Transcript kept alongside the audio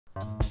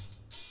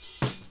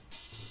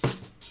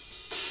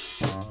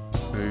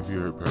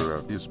Aviary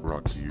Paragraph is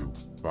brought to you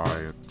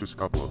by just a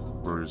couple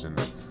of birders in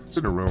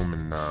a room,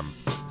 and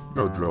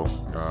no drill.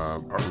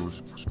 Our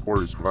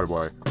support is provided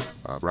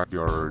by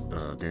Backyard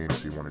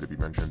Games, who wanted to be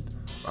mentioned,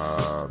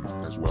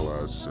 as well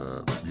as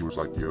viewers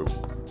like you.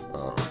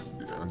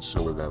 And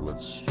so with that,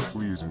 let's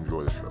please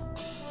enjoy the show.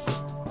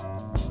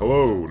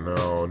 Hello.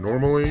 Now,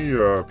 normally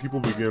people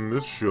begin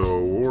this show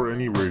or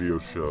any radio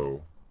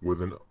show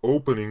with an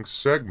opening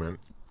segment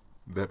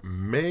that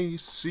may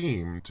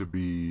seem to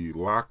be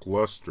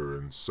lackluster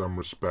in some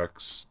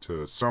respects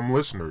to some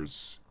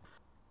listeners.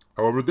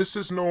 However, this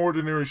is no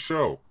ordinary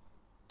show.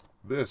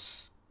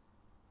 This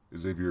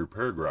is Aviary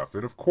Paragraph,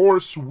 and of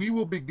course, we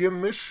will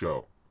begin this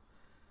show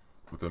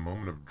with a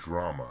moment of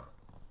drama.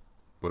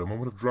 But a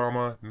moment of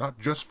drama not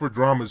just for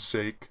drama's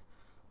sake,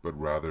 but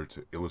rather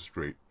to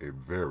illustrate a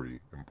very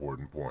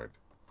important point.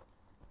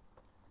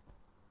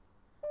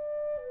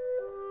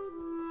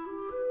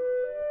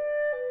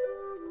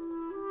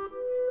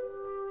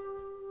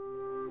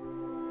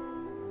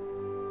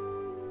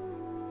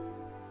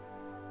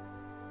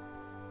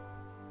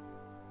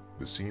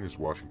 The scene is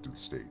Washington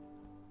State.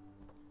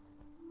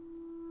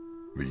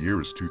 The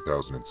year is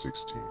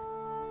 2016.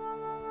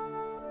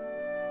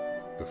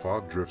 The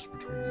fog drifts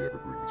between the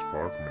evergreens,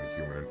 far from any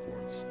human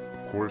influence.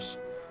 Of course,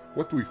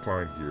 what do we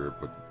find here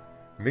but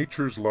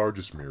nature's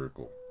largest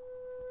miracle?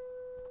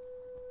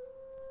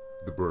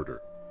 The birder.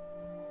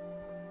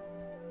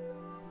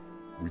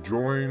 We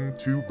join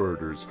two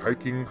birders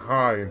hiking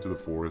high into the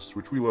forest,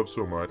 which we love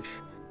so much,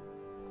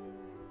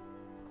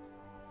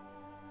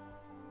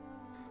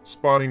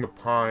 spotting a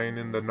pine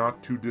in the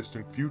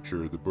not-too-distant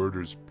future. The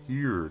birders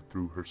peer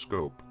through her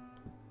scope,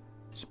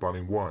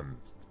 spotting one,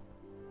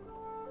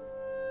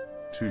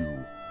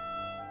 two.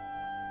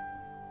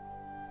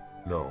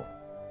 No,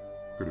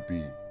 could it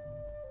be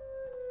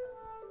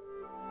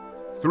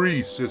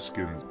three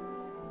siskins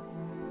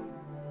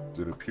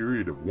in a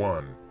period of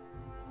 1,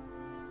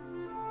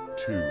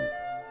 2,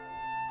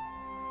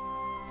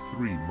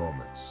 3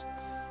 moments?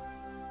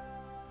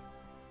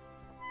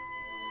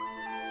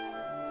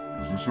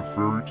 Is this a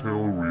fairy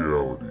tale or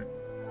reality?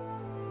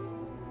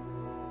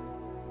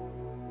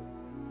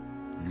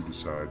 You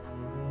decide.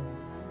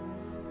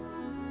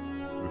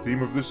 The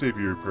theme of this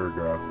Aviary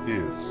Paragraph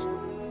is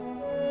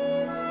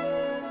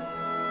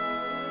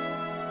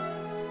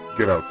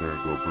get out there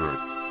and go bird.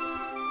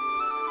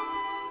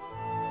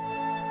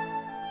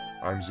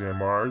 I'm Zan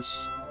Mars.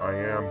 I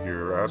am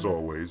here, as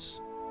always.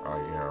 I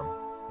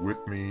am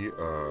with me,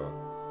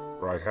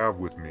 or I have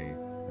with me,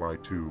 my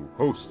two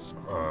hosts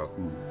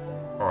who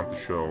haunt the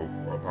show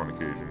upon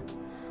occasion.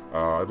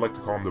 I'd like to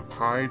call him the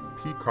pied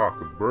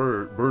peacock of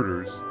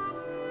birders,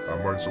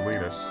 Martin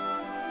Salinas.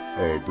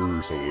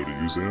 Birders, hello to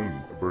you,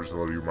 Zan. Birders,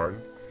 hello to you,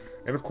 Martin.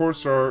 And of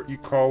course, our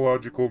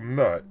ecological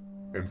nut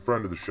and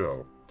friend of the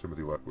show,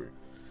 Timothy Leckwey.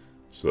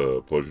 It's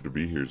a pleasure to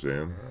be here,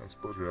 Zan. It's a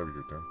pleasure to have you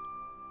here, Tim.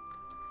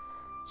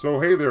 So,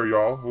 hey there,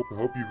 y'all.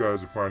 Hope you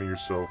guys are finding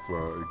yourself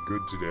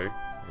good today.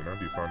 You know,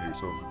 do you find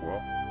yourselves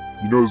well?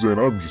 You know, Zan,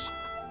 I'm just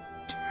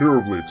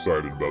terribly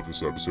excited about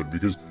this episode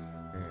because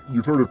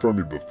you've heard it from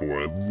me before.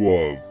 I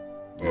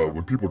love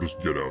when people just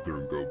get out there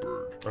and go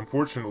bird.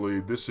 Unfortunately,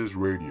 this is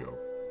radio.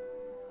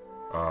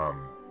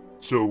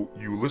 So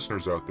you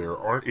listeners out there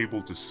aren't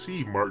able to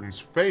see Martin's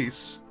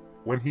face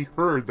when he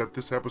heard that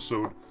this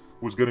episode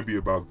was going to be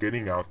about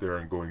getting out there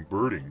and going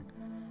birding.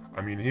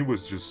 I mean, he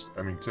was just,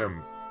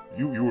 Tim,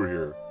 you were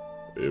here.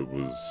 It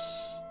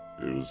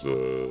was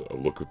a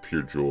look of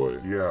pure joy.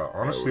 Yeah,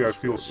 honestly, I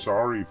feel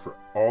sorry for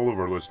all of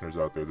our listeners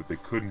out there that they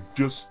couldn't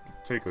just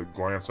take a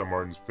glance at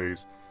Martin's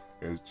face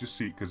and just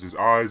see, because his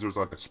eyes, there was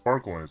like a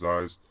sparkle in his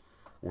eyes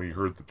when he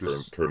heard that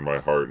this turned my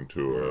heart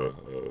into a.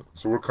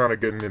 So we're kind of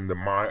getting in the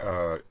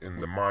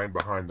mind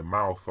behind the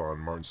mouth on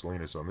Martin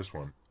Salinas on this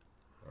one.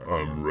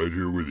 I'm right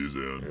here with you,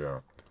 Zan.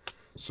 Yeah.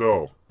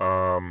 So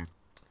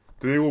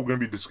today we're going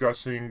to be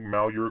discussing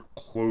malware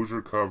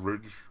closure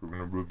coverage. We're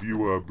going to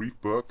review a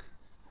brief book.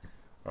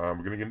 We're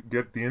going to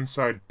get the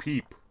inside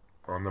peep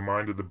on the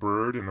mind of the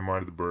bird and the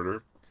mind of the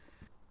birder.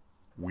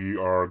 We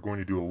are going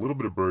to do a little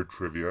bit of bird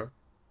trivia.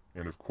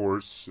 And of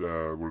course,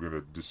 we're going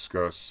to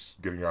discuss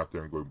getting out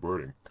there and going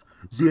birding.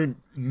 Zan,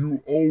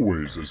 you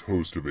always, as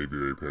host of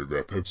Aviary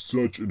Paragraph, have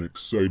such an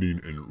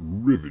exciting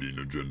and riveting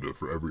agenda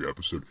for every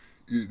episode.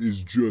 It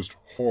is just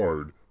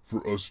hard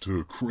for us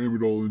to cram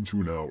it all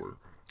into an hour.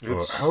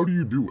 How do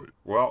you do it?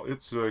 Well,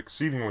 it's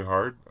exceedingly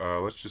hard.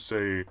 Let's just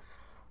say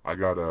I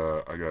got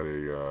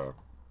a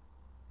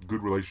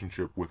good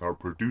relationship with our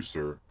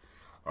producer.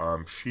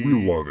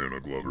 We love Anna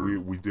Glover.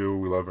 We do.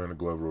 We love Anna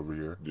Glover over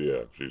here.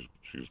 Yeah,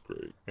 she's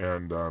great.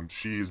 And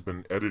she has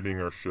been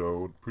editing our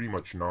show pretty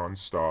much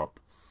non-stop.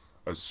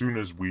 As soon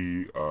as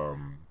we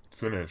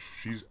finish,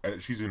 she's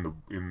in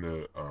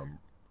the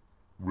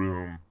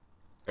room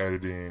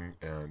editing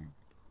and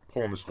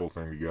pulling this whole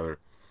thing together.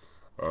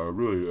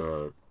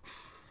 Really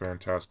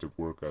fantastic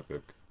work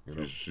ethic. You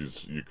know?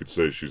 You could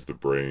say she's the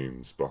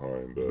brains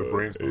behind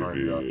Aviary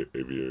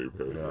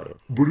Paragraph. Yeah.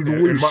 But in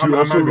a way, I'm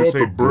not going to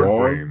say bird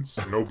brains.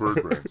 No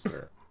bird brains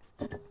there.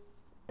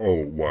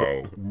 Oh,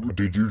 wow.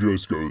 Did you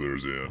just go there,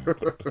 Zan?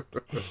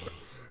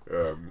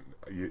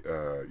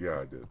 Yeah,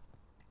 I did.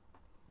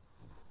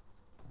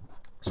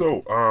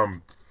 So,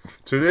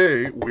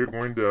 today we're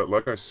going to,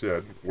 like I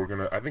said,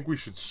 I think we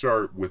should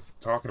start with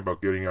talking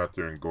about getting out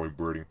there and going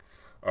birding.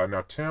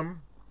 Now,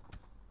 Tim,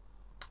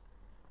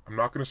 I'm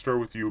not going to start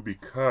with you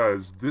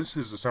because this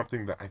is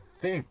something that I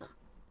think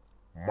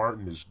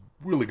Martin is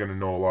really going to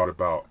know a lot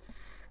about.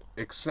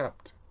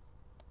 Except,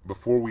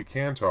 before we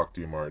can talk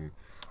to you, Martin,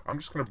 I'm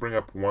just going to bring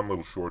up one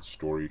little short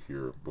story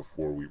here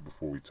before we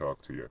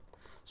talk to you.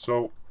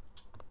 So,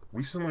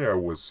 recently I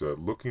was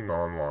looking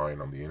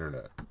online on the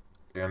internet,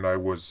 and I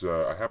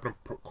happened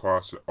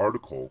across an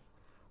article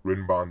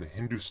written by the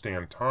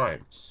Hindustan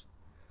Times.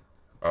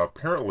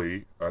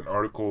 Apparently, an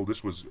article,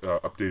 this was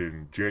updated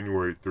in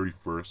January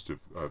 31st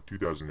of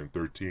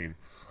 2013.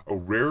 A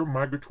rare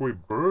migratory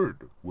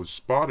bird was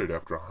spotted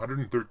after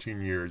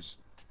 113 years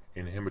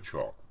in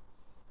Himachal.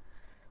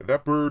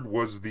 That bird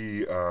was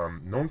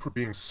known for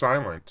being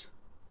silent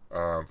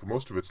for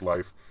most of its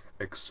life,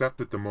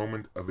 except at the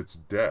moment of its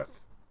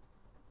death.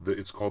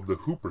 It's called the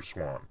Hooper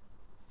swan.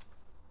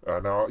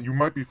 Now, you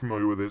might be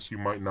familiar with this, you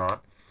might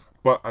not,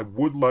 but I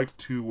would like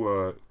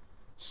to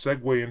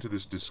segue into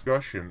this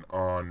discussion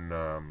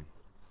on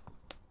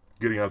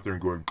getting out there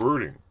and going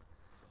birding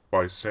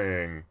by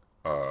saying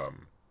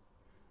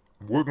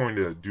we're going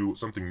to do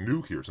something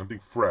new here, something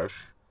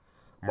fresh,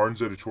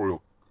 Martin's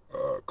editorial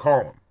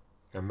column.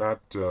 And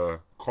that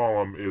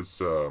column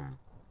is known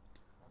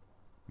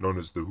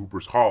as the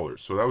Hooper's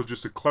Hollers. So that was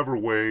just a clever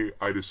way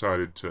I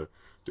decided to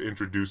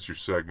introduce your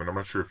segment. I'm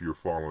not sure if you were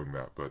following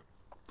that, but...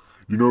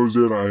 You know,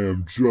 Zan, I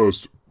am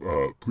just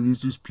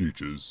pleased as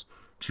peaches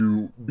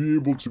to be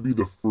able to be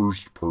the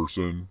first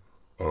person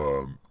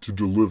to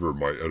deliver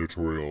my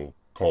editorial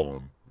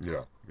column.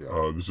 Yeah.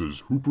 This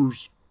is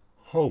Hooper's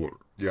Holler.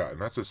 Yeah,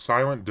 and that's a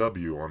silent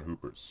W on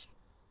Hooper's.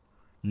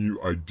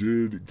 I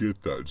did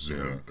get that,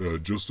 Zan. Yeah.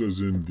 Just as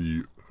in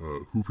the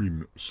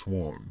Whooping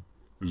Swan.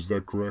 Is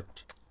that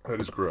correct?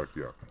 That is correct,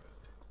 yeah.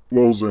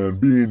 Well, Zan,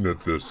 being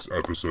that this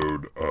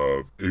episode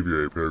of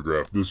Aviary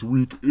Paragraph this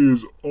week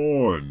is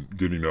on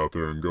getting out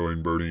there and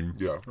going birding,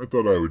 Yeah. I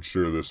thought I would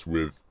share this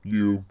with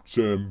you,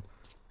 Tim,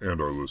 and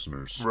our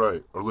listeners.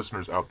 Right, our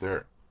listeners out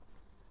there.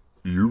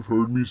 You've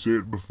heard me say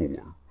it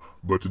before,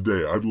 but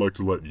today I'd like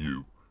to let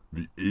you,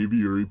 the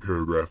Aviary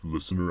Paragraph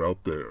listener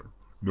out there,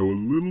 know a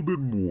little bit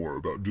more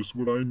about just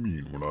what I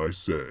mean when I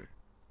say,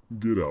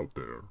 get out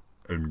there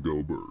and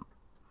go bird.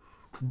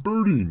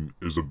 Birding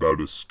is about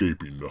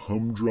escaping the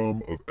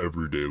humdrum of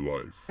everyday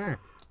life,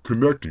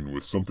 connecting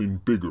with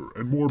something bigger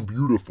and more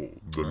beautiful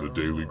than the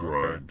daily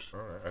grind.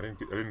 Okay. All right,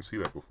 I didn't see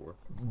that before.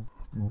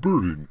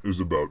 Birding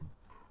is about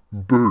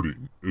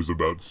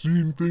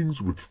seeing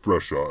things with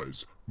fresh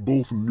eyes,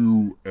 both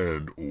new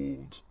and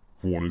old.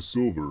 One is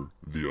silver,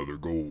 the other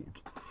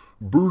gold.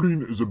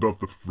 Birding is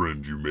about the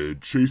friend you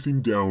made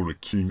chasing down a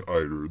king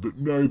eider that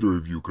neither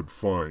of you could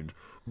find,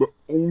 but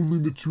only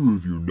the two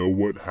of you know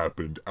what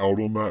happened out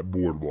on that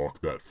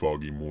boardwalk that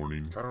foggy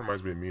morning. Kind of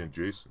reminds me of me and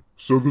Jason.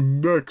 So the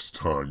next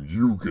time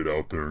you get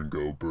out there and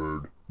go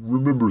bird,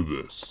 remember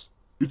this.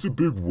 It's a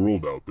big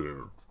world out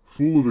there,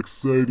 full of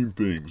exciting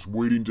things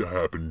waiting to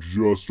happen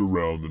just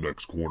around the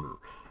next corner,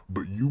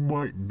 but you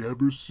might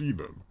never see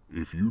them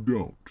if you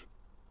don't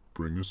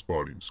bring a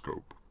spotting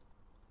scope.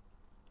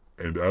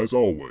 And as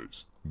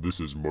always, this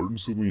is Martin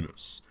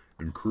Salinas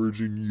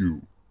encouraging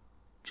you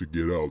to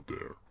get out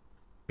there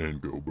and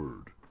go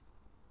bird.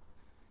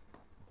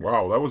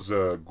 Wow, that was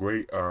a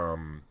great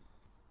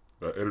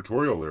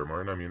editorial there,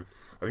 Martin. I mean,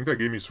 I think that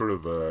gave me sort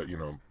of,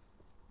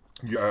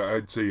 yeah,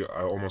 I'd say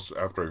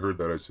after I heard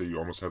that, I'd say you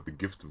almost have the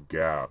gift of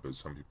gab, as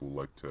some people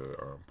like to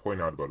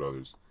point out about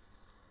others.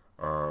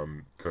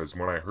 Because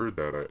when I heard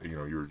that,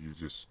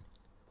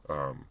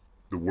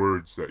 the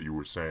words that you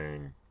were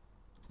saying,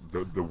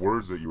 the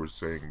words that you were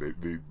saying,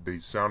 they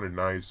sounded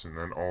nice, and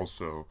then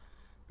also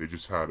they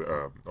just had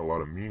a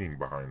lot of meaning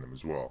behind them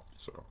as well.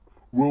 So.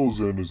 Well,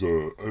 Zen,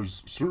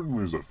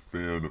 certainly as a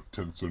fan of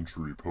 10th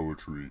century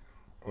poetry,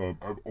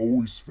 I've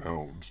always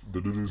found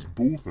that it is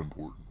both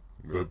important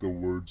that the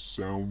words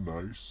sound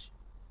nice,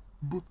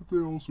 but that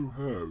they also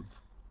have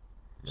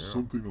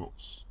something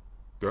else.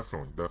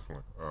 Definitely.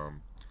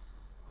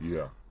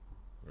 Yeah,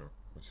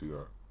 I see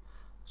that.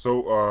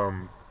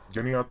 So,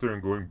 getting out there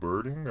and going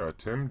birding,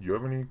 Tim, do you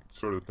have any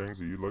sort of things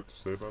that you'd like to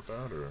say about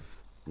that, or?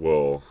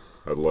 Well,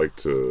 I'd like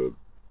to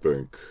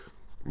thank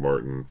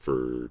Martin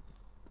for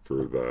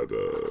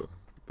that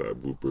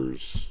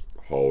Whooper's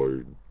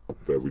Holler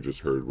that we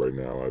just heard right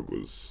now. It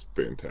was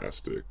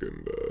fantastic,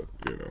 and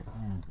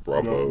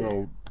bravo.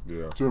 Now,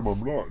 Yeah. Tim,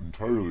 I'm not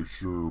entirely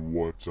sure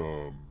what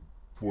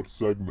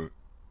segment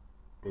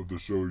of the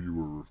show you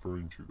were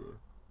referring to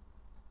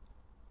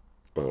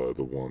there.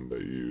 The one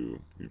that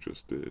you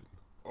just did.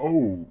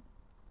 Oh,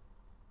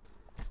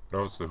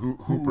 No, it's the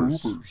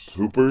Hoopers.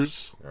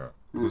 Hoopers? Yeah.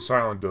 It's a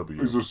silent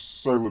W. It's a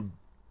silent.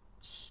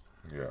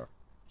 Yeah.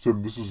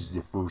 Tim, this is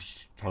the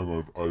first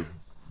time I've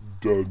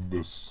done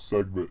this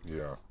segment.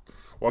 Yeah.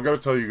 Well, I gotta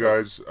tell you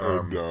guys,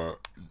 And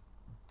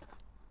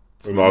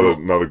It's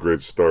not a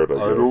great start, I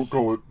guess. I don't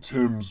call it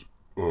Tim's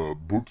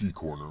bookie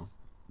corner.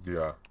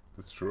 Yeah,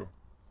 that's true.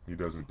 He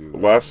doesn't do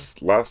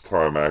that. Last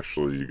time,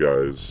 actually, you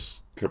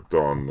guys kept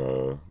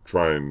on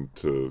trying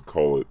to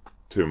call it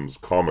Tim's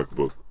comic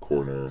book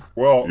corner.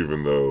 Well,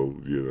 even though,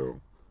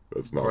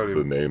 that's not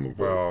the name of it.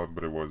 Well,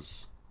 but it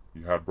was...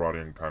 You had brought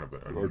in kind of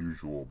an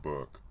unusual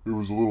book. It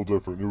was a little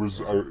different. It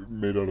was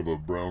made out of a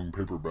brown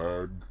paper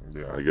bag.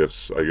 Yeah. I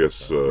guess.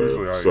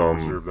 Usually I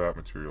reserve that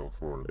material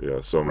for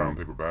some brown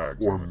paper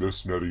bags. Or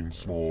misnetting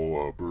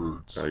small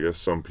birds. I guess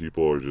some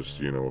people are just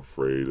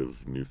afraid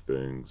of new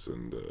things,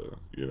 and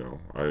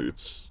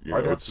it's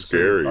it's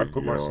scary. I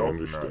put myself I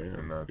understand.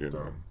 in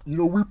that.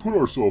 We put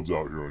ourselves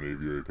out here on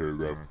Aviary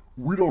Paragraph.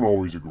 We don't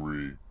always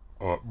agree,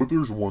 but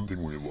there's one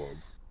thing we love.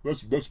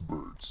 That's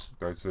birds.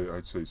 I'd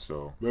say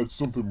so. That's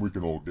something we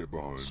can all get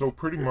behind. So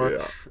pretty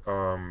much,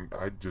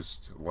 I'd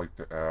just like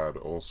to add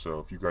also,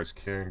 if you guys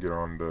can get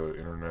on the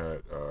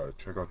internet,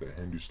 check out the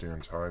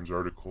Hindustan Times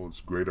article. It's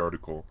a great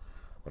article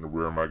on a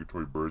rare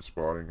migratory bird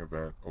spotting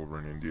event over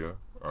in India.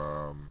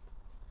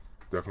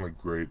 Definitely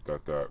great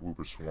that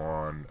whooper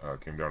swan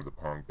came down to the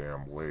Pong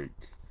Dam Lake.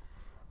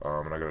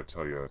 And I gotta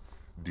tell you,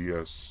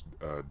 D.S.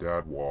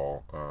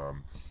 Dadwal,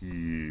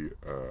 he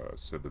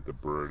said that the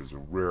bird is a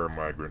rare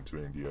migrant to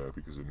India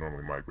because it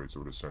normally migrates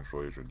over to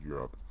Central Asia and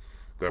Europe.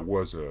 That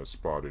was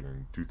spotted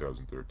in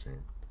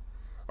 2013.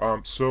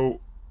 So,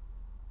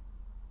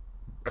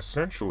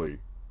 essentially,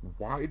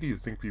 why do you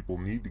think people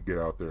need to get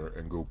out there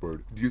and go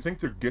bird? Do you think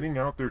they're getting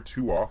out there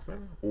too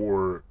often,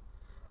 or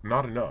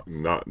not enough?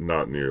 Not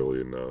nearly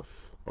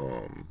enough,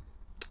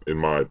 in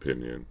my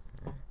opinion.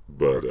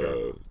 But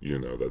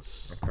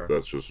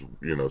that's just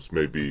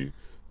maybe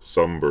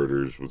some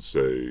birders would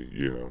say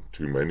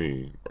too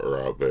many are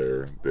out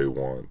there. They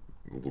want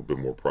a little bit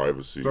more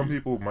privacy. Some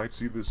people might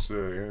see this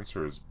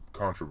answer as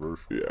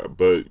controversial. Yeah,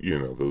 but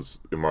those,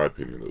 in my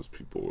opinion, those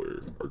people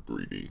are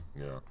greedy.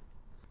 Yeah.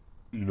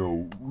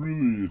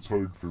 Really, it's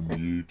hard for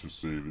me to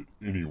say that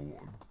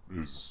anyone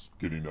is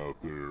getting out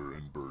there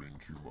and birding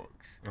too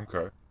much.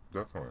 Okay,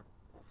 definitely.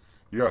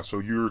 Yeah, so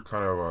you're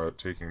kind of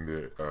taking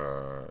the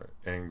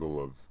angle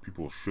of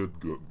people should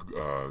go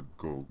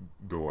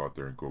out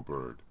there and go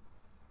bird.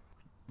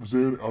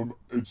 Zan,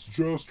 it's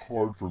just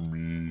hard for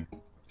me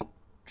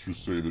to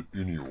say that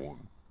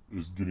anyone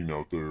is getting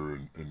out there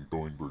and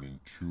going birding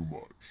too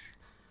much.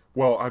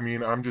 Well, I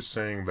mean, I'm just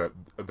saying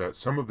that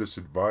some of this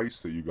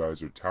advice that you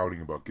guys are touting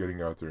about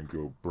getting out there and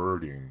go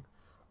birding,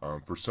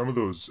 for some of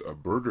those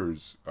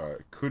birders,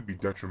 it could be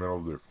detrimental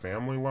to their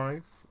family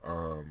life.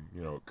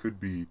 It could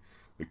be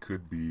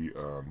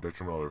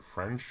detrimental to their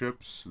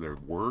friendships, their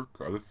work,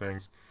 other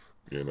things.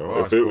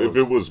 If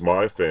it was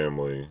my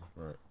family,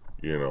 right.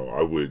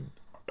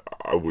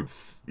 I would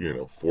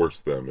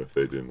force them if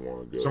they didn't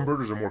want to go. Some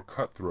birders are more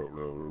cutthroat,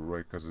 though,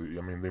 right? Because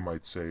they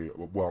might say,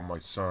 "Well, my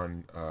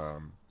son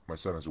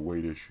has a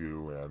weight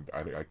issue, and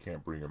I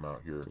can't bring him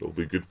out here." It'll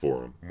be good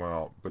for him.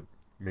 Well, but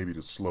maybe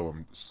to slow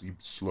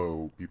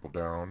people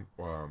down,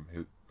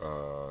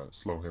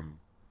 slow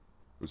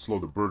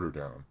the birder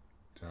down,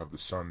 to have the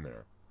son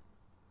there.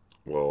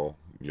 Well,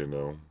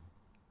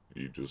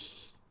 you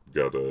just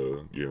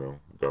gotta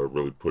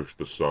really push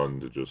the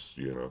son to just,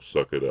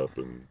 suck it up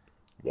and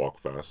walk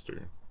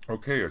faster.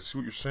 Okay, I see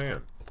what you're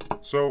saying.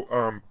 So,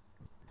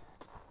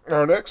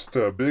 our next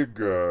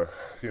big, and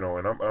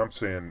I'm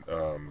saying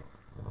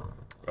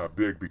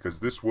big because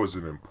this was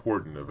an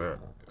important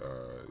event.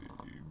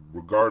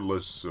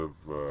 Regardless of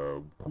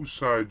whose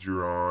side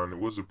you're on, it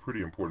was a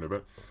pretty important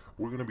event.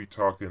 We're going to be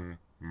talking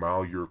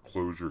malheur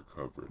closure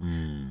coverage.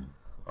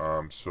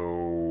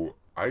 So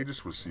I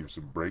just received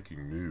some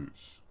breaking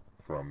news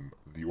from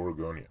the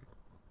Oregonian.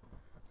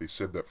 They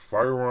said that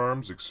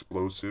firearms,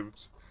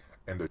 explosives,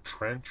 and a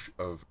trench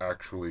of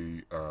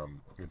actually,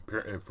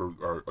 and for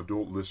our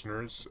adult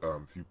listeners,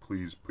 if you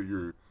please put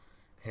your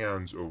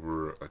hands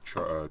over a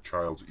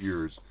child's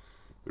ears,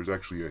 there's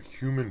actually a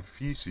human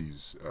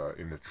feces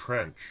in a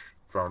trench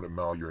found at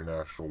Malheur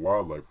National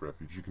Wildlife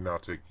Refuge. You can now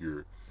take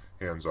your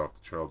hands off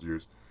the child's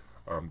ears.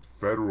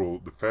 Federal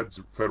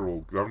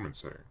government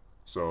saying.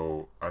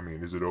 So, I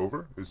mean, is it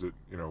over? Is it,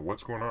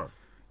 what's going on?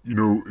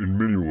 In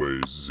many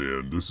ways,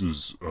 Zan, this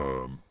is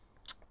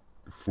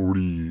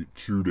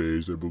 42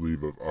 days, I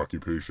believe, of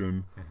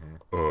occupation.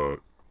 Mm-hmm.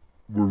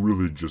 We're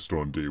really just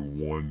on day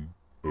one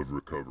of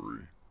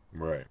recovery.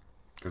 Right.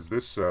 Because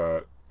this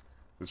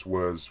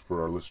was,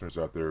 for our listeners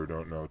out there who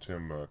don't know,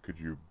 Tim, could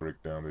you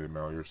break down the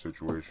Malheur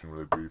situation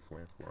really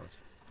briefly for us?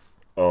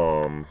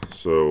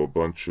 So a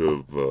bunch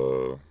of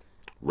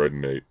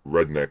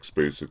rednecks,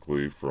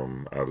 basically,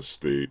 from out of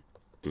state,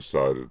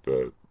 decided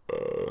that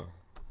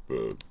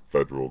the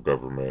federal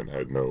government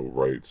had no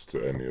rights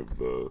to any of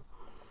the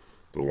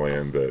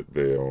land that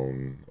they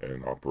own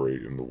and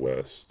operate in the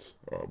West,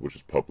 which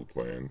is public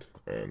land,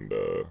 and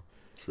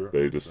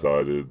they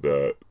decided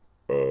that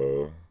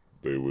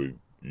they would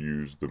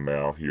use the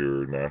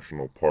Malheur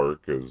National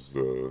Park as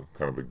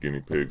kind of a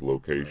guinea pig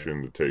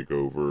location to take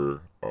over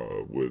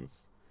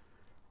with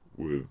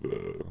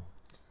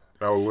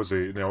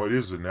Now it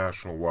is a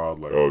national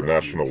wildlife Oh, refuge.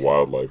 National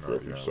Wildlife No,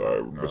 Refuge. yeah, Sorry,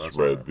 I no, that's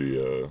misread right.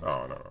 the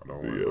Oh no,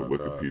 don't worry about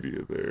that.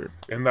 Wikipedia there.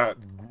 And that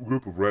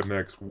group of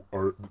rednecks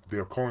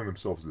they're calling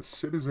themselves the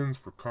Citizens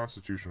for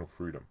Constitutional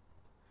Freedom.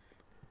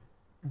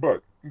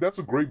 But that's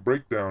a great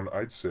breakdown,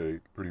 I'd say,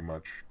 pretty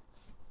much.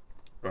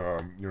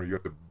 You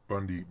got the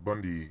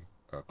Bundy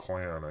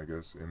clan, I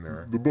guess, in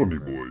there. The Bundy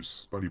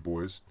Boys. Bundy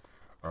Boys.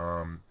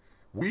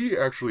 We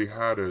actually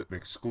had an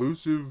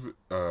exclusive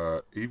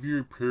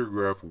Aviary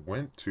Paragraph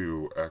went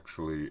to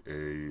actually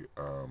a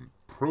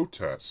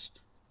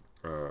protest,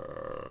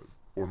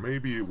 or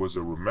maybe it was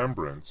a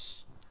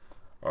remembrance.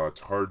 It's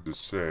hard to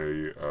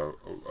say.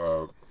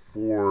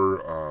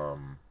 For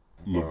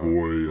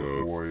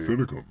Lavoy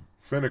Finicum.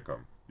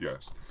 Finicum,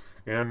 yes.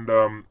 And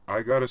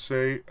I gotta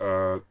say,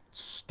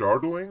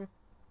 startling.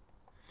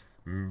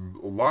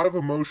 A lot of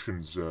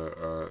emotions.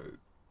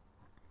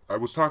 I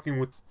was talking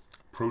with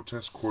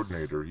protest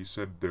coordinator. He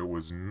said there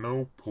was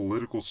no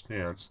political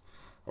stance.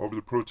 However,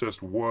 the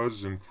protest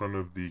was in front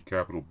of the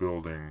Capitol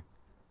building,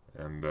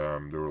 and there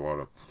were a lot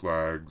of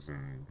flags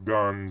and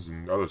guns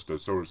and other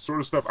stuff. So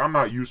sort of stuff I'm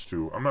not used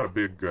to. I'm not a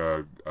big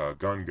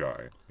gun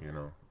guy, you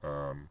know.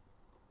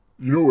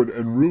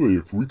 And really,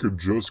 if we could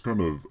just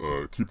kind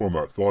of keep on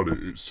that thought,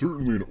 it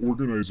certainly an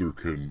organizer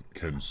can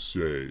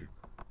say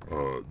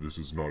this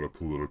is not a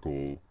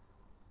political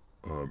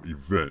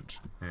event.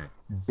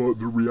 But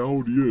the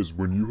reality is,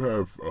 when you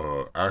have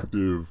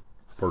active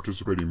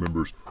participating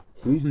members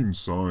holding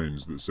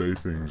signs that say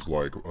things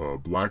like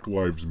Black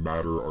Lives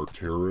Matter are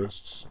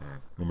terrorists,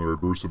 on the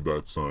reverse of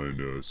that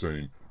sign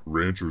saying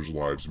Ranchers'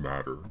 Lives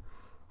Matter,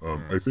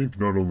 I think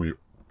not only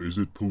is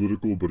it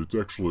political, but it's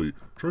actually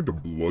trying to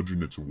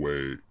bludgeon its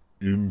way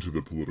into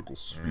the political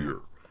sphere.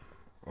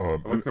 I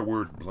like the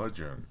word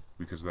bludgeon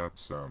because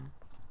that's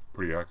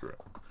pretty accurate.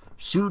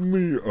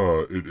 Certainly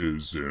it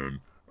is,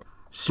 and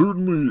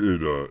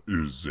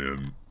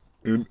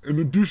and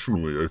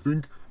additionally, I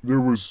think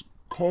there was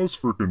cause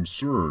for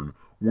concern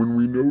when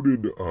we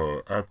noted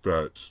at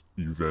that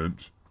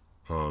event,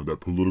 that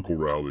political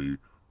rally,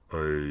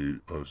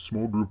 a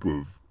small group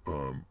of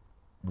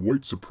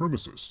white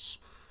supremacists.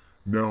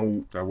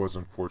 Now, that was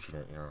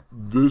unfortunate, yeah.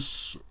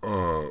 This,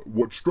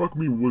 what struck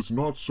me was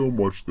not so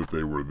much that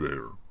they were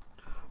there,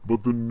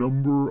 but the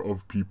number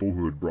of people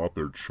who had brought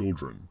their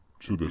children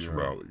to this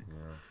rally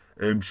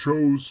and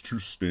chose to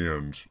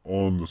stand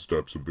on the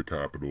steps of the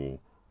Capitol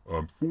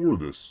for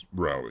this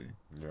rally.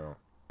 Yeah.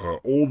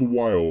 All the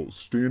while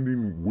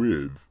standing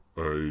with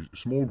a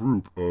small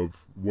group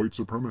of white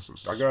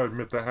supremacists. I gotta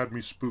admit, that had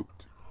me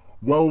spooked.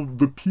 Well,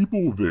 the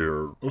people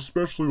there,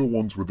 especially the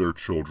ones with their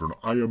children,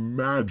 I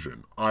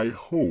imagine, I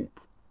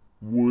hope,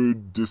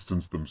 would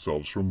distance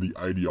themselves from the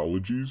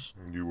ideologies.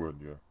 You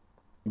would, yeah.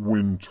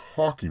 When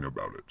talking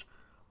about it.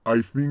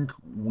 I think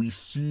we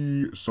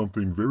see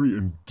something very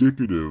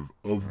indicative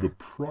of the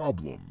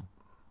problem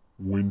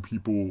when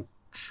people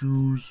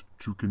choose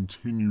to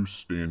continue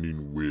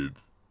standing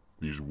with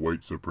these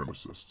white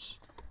supremacists.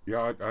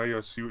 Yeah, I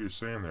see what you're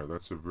saying there.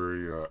 That's a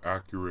very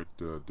accurate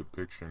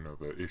depiction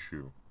of an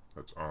issue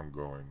that's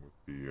ongoing with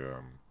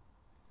the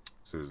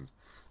citizens.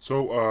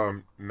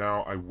 So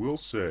now I will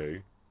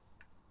say,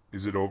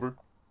 is it over?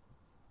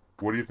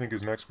 What do you think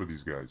is next for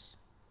these guys?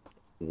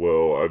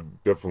 Well, I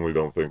definitely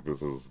don't think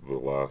this is the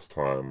last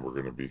time we're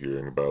going to be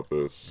hearing about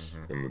this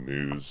in the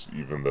news.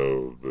 Even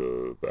though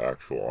the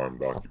actual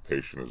armed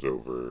occupation is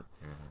over,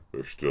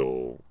 there's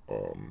still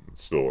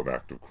an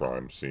active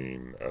crime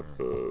scene at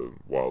the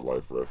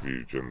wildlife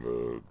refuge, and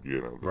the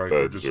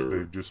feds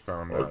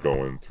are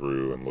going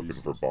through and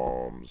looking for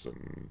bombs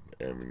and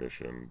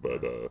ammunition.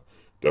 But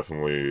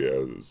definitely,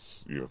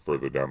 as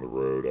further down the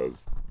road,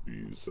 as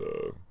these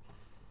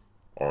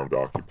armed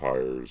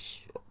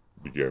occupiers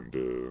begin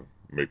to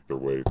make their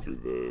way through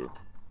the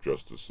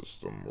justice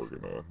system, we're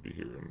gonna be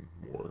hearing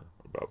more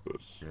about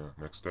this. Yeah,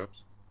 next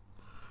steps?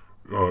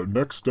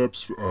 Next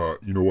steps,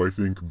 I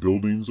think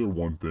buildings are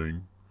one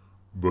thing,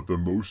 but the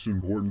most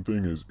important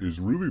thing is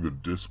really the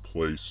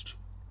displaced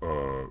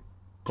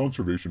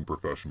conservation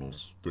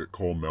professionals that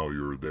call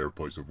Malheur their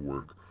place of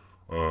work.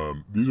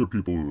 These are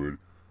people who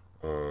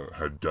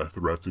had death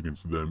threats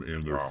against them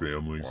and their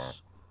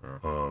families.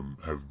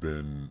 Have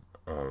been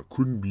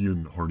couldn't be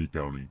in Harney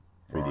County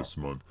for this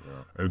month.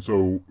 And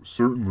so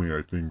certainly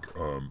I think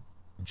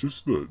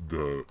just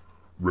the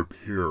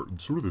repair,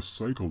 sort of the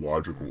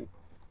psychological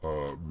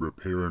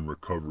repair and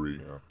recovery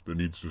that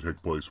needs to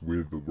take place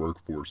with the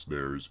workforce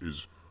there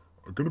is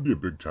going to be a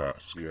big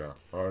task. Yeah,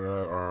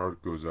 our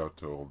heart goes out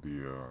to all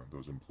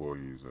those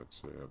employees that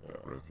say at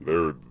that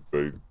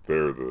refuge.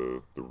 They're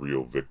the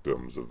real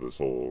victims of this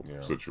whole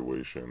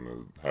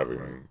situation,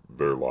 having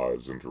their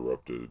lives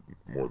interrupted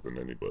more than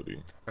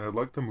anybody. And I'd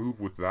like to move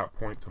with that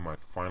point to my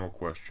final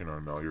question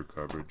on Malheur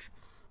coverage.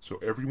 So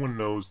everyone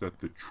knows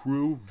that the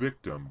true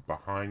victim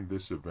behind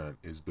this event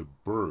is the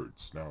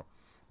birds. Now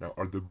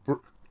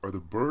are the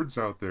birds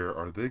out there,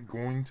 are they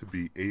going to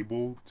be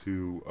able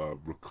to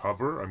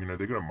recover? I mean, are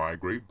they going to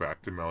migrate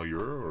back to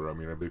Malheur? Or, I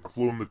mean, have they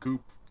flown the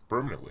coop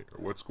permanently,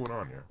 or what's going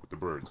on here with the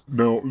birds?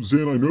 Now,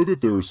 Zan, I know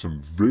that there is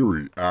some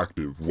very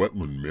active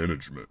wetland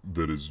management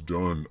that is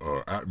done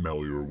at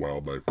Malheur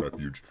Wildlife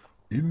Refuge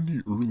in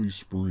the early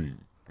spring.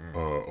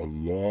 A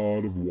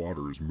lot of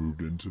water is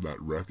moved into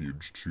that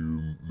refuge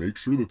to make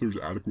sure that there's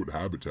adequate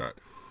habitat.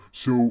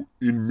 So,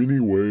 in many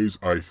ways,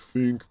 I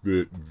think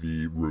that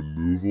the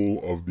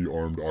removal of the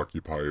armed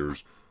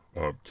occupiers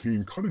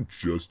came kind of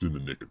just in the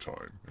nick of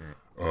time.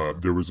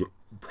 There was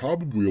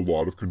probably a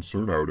lot of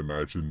concern, I would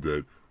imagine,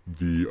 that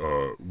the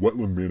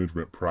wetland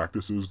management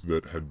practices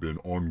that had been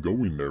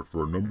ongoing there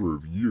for a number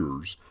of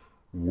years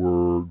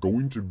were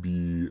going to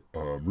be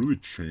really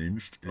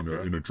changed in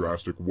a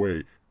drastic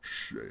way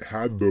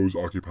had those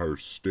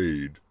occupiers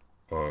stayed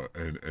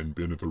and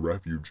been at the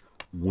refuge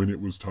when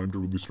it was time to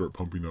really start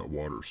pumping that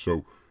water.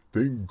 So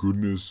thank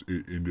goodness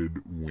it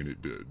ended when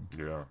it did.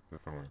 Yeah,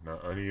 definitely. Now,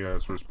 any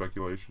sort of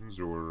speculations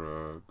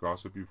or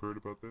gossip you've heard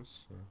about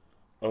this?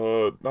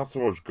 Not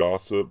so much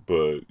gossip,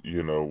 but,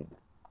 you know,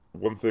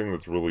 one thing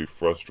that's really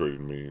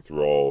frustrated me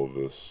through all of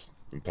this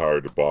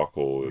entire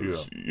debacle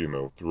is, you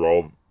know,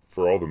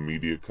 for all the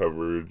media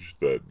coverage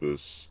that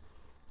this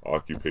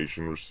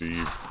occupation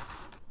received,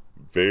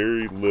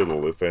 very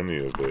little, if any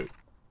of it,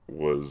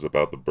 was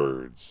about the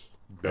birds.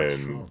 That's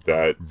and true.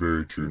 that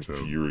Very true,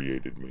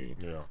 infuriated me.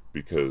 Yeah.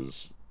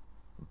 Because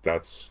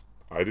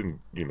I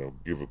didn't, you know,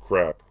 give a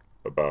crap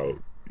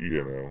about,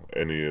 you know,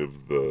 any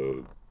of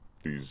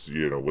these,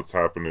 you know, what's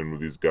happening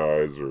with these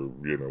guys or,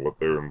 you know, what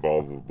they're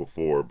involved with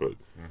before, but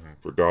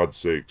for God's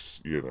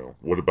sakes, you know,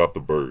 what about the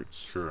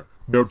birds? Sure.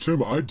 Now,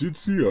 Tim, I did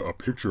see a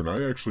picture, and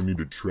I actually need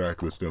to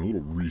track this down. A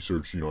little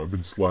research, you know, I've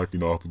been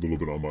slacking off a little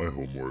bit on my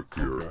homework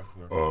here.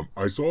 Okay,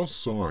 I saw a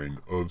sign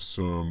of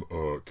some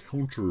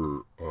counter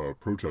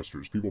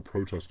protesters, people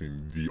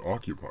protesting the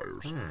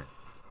occupiers.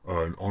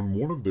 And on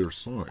one of their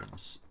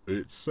signs,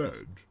 it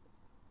said,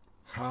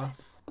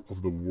 half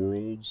of the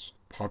world's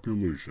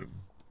population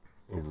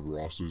of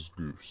Ross's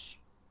goose.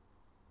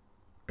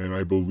 And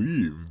I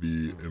believe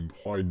the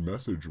implied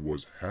message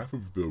was half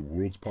of the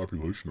world's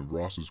population of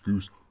Ross's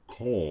goose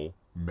call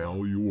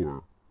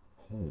Malheur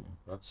home.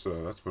 That's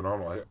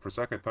phenomenal. For a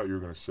second, I thought you were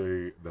going to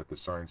say that the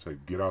sign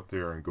said "Get out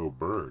there and go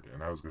bird,"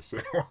 and I was going to say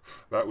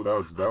that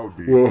would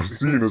be. Well,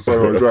 seeing a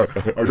sign like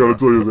that, I gotta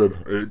tell you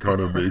that it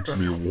kind of makes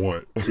me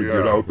want to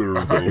get out there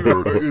and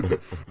go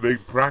bird. They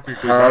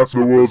practically Half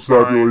the world's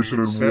sign population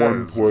in says,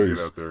 one place.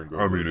 Get out there and go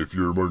I bird. mean, if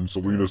you're Martin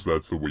Salinas,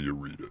 that's the way you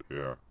read it.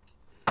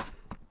 Yeah.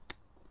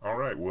 All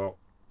right. Well,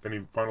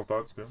 any final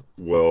thoughts, Tim?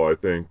 Well, I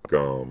think,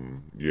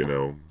 you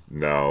know,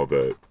 now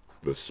that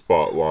the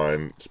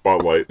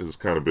spotlight has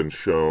kind of been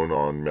shown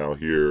on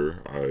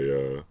Malheur,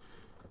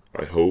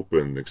 I hope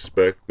and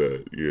expect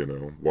that, you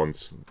know,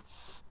 once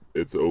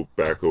it's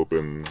back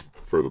open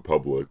for the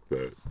public,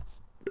 that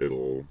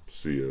it'll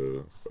see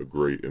a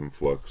great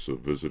influx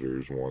of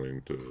visitors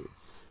wanting to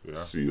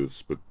see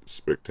the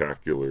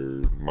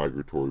spectacular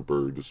migratory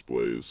bird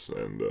displays,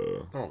 and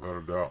without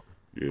a doubt.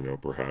 you know,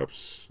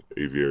 perhaps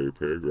Aviary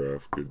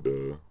Paragraph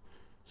could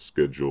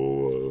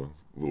schedule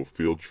a little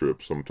field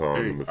trip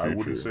sometime in the future. I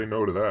wouldn't say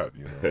no to that.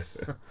 You know,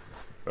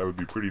 that would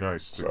be pretty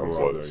nice to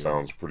go out there.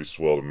 Sounds pretty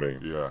swell to me.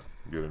 Yeah,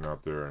 getting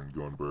out there and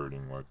going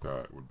birding like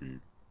that would be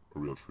a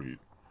real treat.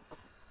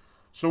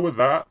 So with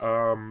that,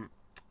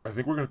 I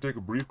think we're going to take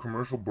a brief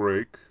commercial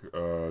break.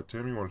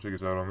 Tim, you want to take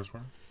us out on this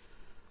one?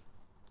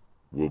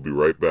 We'll be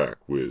right back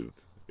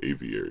with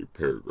Aviary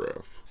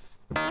Paragraph.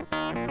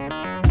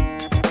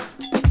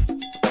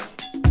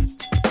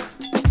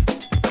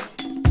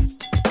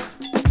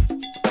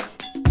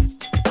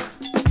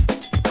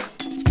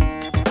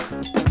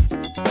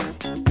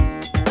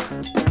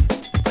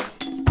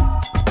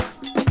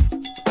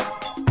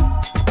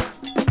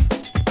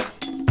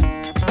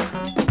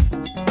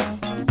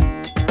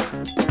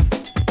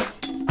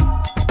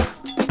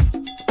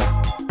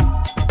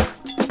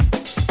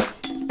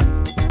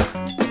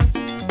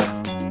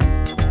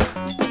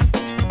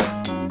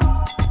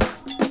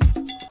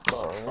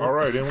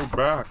 And we're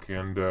back,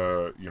 and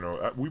you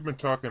know, we've been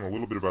talking a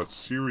little bit about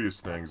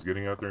serious things,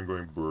 getting out there and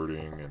going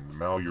birding and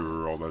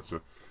Malheur, all that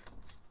stuff.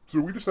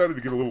 So we decided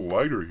to get a little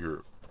lighter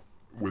here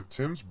with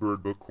Tim's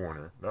Bird Book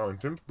Corner. Now, in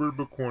Tim's Bird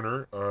Book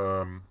Corner,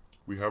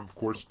 we have, of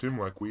course, Tim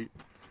Leckwheat.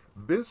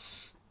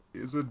 This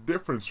is a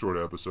different sort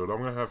of episode.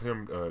 I'm going to have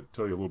him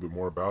tell you a little bit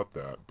more about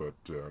that. But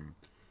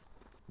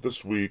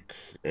this week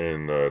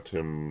in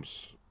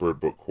Tim's Bird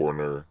Book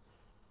Corner,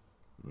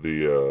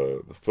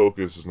 the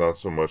focus is not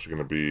so much going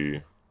to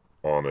be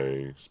on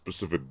a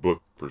specific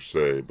book per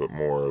se, but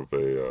more of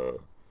a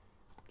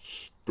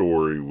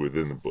story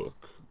within the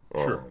book.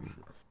 Sure.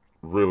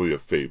 Really a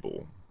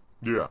fable.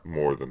 Yeah.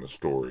 More than a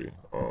story.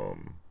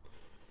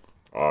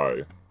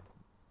 I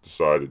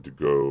decided to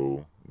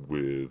go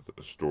with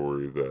a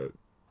story that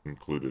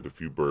included a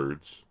few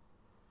birds,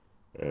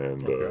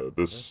 and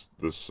this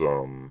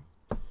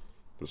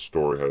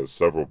story has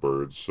several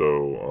birds.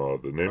 So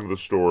the name of the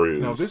story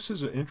is. Now this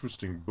is an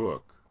interesting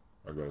book,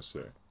 I gotta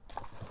say.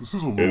 This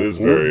is a It little is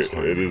very,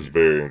 old-timey. it is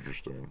very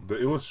interesting. The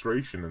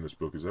illustration in this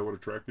book, is that what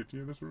attracted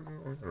you this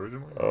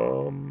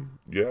originally?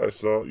 Yeah, I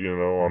saw, you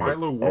know,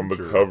 Milo on the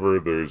Winter. cover,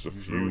 there's a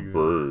He's few really good.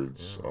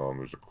 birds. Yeah.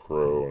 There's a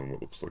crow and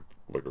what looks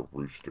like a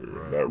rooster.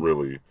 Right. And that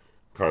really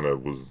kind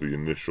of was the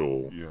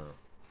initial Yeah.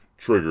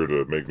 trigger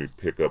to make me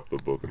pick up the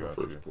book in the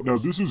Gotcha. first place. Now,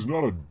 this is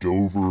not a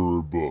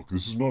Dover book.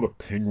 This is not a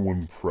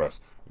Penguin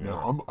Press. Yeah.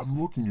 Now, I'm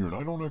looking here, and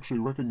I don't actually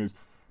recognize.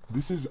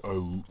 This is a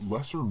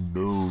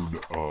lesser-known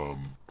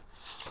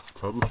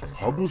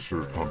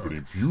publisher Yeah.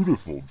 company.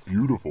 Beautiful,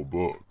 beautiful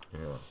book.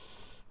 Yeah.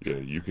 Yeah,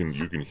 you can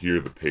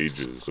hear the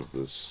pages of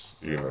this,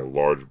 you know,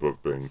 large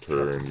book being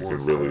turned. You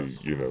can really,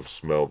 you know,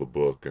 smell the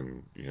book,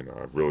 and you know,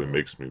 it really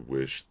makes me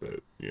wish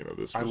that, you know,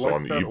 this I was like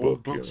on that ebook.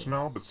 old book you know.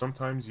 smell, but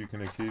sometimes you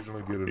can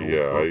occasionally get an old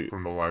Yeah, book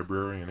from the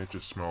library, and it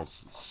just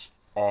smells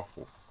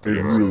awful. It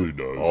You know, really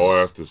does. All I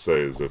have to say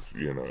is if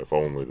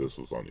only this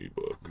was on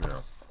ebook.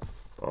 Yeah.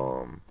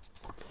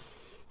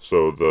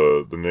 So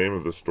the name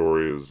of the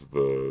story is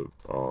the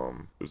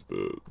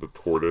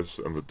tortoise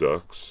and the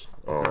ducks.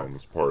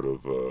 It's part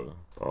of the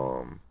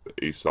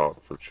Aesop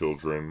for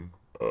children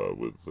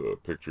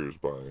with pictures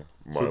by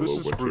Milo So this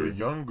is Winter. for the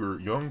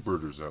young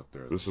birders out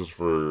there. This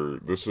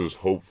is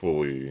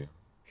hopefully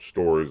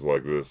stories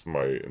like this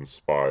might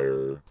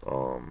inspire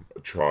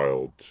a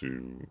child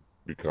to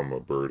become a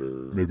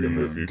birder Maybe in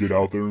their future. get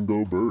out there and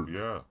go bird.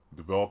 Yeah.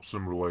 Develop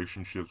some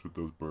relationships with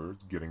those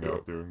birds, getting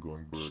out there and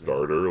going birding.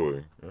 Start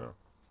early. Yeah.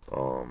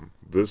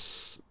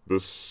 This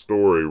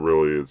story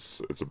really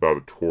it's about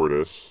a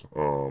tortoise.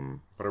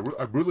 But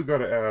I really got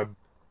to add,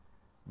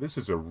 this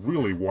is a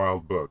really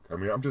wild book. I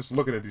mean, I'm just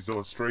looking at these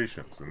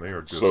illustrations, and they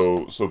are just...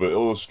 So the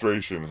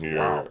illustration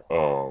here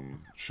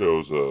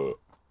shows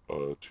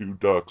two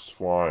ducks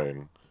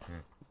flying,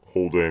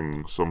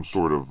 holding some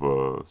sort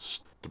of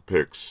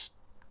depicts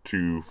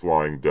two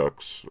flying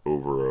ducks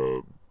over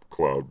a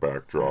cloud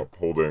backdrop,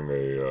 holding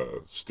a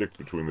stick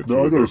between the two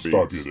Now, I of their gotta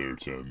stop beaks. you there,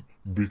 Tim,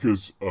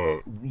 because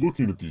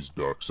looking at these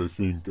ducks, I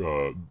think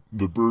the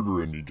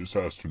birder in me just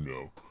has to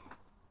know,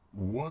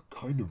 what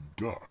kind of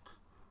duck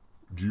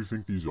do you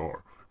think these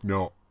are?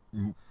 Now,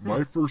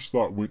 my first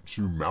thought went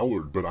to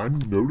mallard, but I'm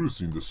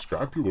noticing the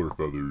scapular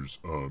feathers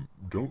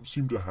don't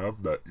seem to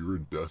have that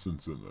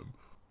iridescence in them.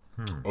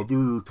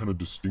 Other kind of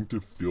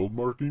distinctive field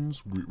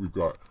markings, we've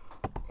got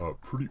a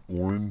pretty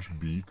orange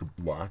beak,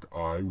 black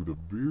eye with a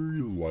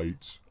very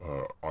light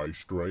eye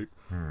stripe,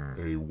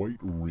 a white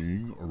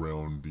ring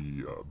around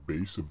the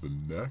base of the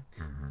neck,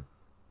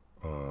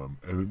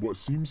 and what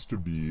seems to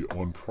be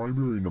on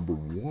primary number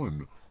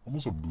 1,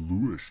 almost a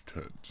bluish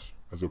tint,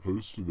 as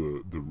opposed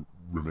to the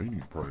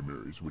remaining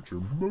primaries, which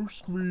are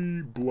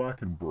mostly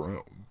black and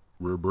brown.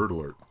 Rare bird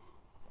alert.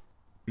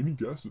 Any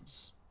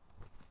guesses?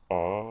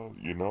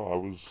 You know,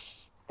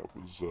 I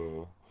was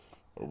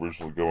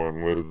originally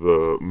going with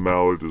the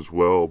mallard as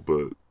well,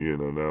 but you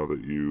know, now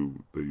that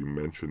you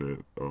mention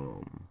it,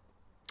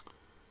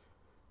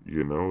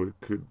 you know, it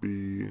could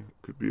be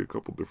a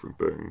couple different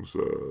things.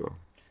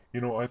 You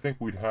know, I think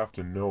we'd have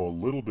to know a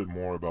little bit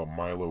more about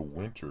Milo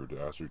Winter to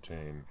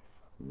ascertain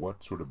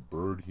what sort of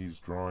bird he's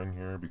drawing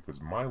here,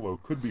 because Milo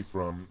could be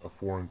from a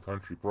foreign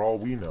country. For all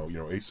we know, you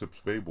know, Aesop's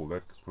Fable,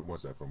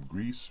 what's that, from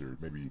Greece or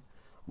maybe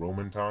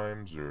Roman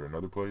times or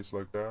another place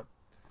like that?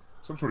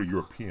 Some sort of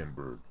European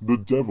bird. The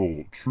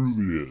devil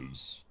truly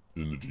is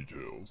in the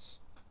details.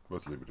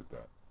 Let's leave it at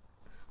that.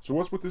 So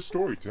what's with this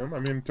story, Tim? I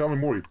mean, tell me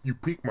more. You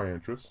piqued my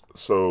interest.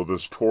 So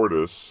this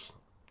tortoise,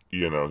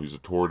 you know, he's a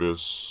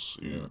tortoise.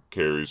 He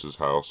carries his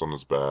house on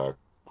his back,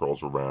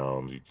 crawls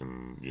around. He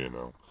can, you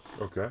know.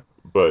 Okay.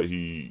 But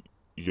he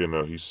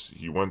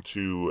went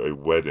to a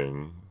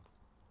wedding,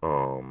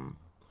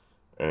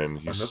 and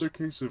he's Another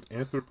case of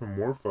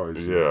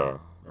anthropomorphizing.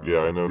 Yeah,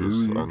 I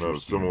noticed. Very I noticed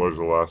interesting. similar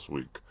to last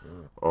week.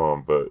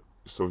 Yeah. But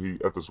so he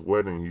at this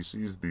wedding he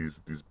sees these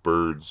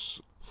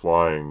birds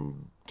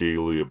flying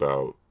gaily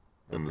about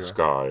in the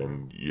sky,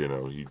 and you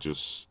know he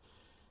just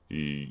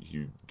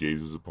he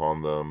gazes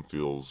upon them,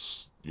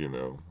 feels, you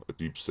know, a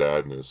deep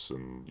sadness,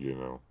 and you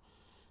know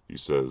he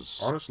says,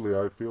 Honestly,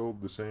 I feel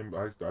the same.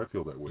 I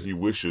feel that way. he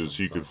wishes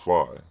he could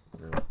fly.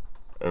 Yeah.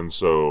 And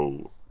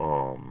so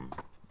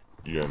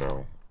you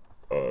know,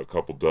 a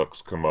couple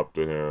ducks come up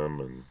to him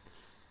and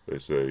they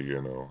say,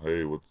 you know,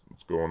 hey, what's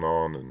going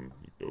on? And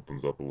he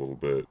opens up a little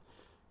bit,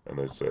 and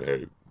they say,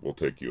 hey, we'll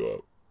take you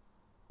up.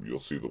 You'll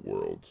see the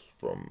world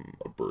from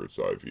a bird's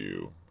eye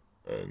view.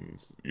 And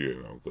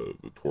you know,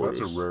 the tortoise.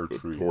 That's a rare the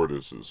treat.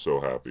 tortoise is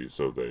so happy,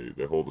 so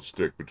they hold a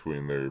stick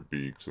between their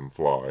beaks and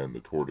fly, and the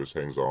tortoise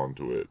hangs on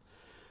to it.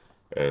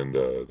 And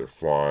they're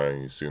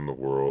flying, seeing the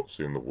world,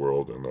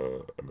 and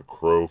a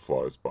crow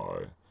flies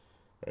by,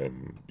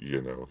 and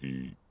you know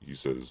he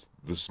says,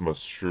 "This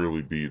must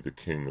surely be the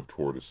king of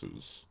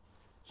tortoises,"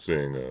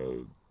 seeing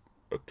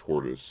a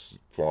tortoise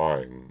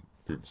flying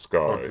through the sky.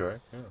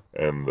 Okay.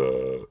 Yeah. And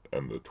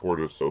the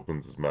tortoise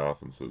opens his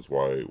mouth and says,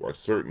 "Why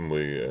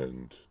certainly,"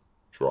 and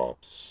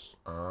drops.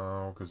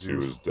 Oh, because he He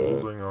was was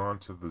dead. holding on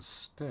to the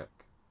stick.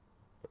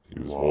 He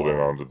was holding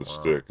onto the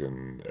stick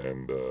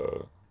and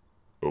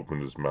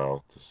opened his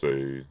mouth to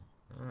say,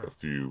 a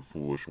few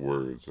foolish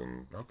words,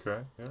 and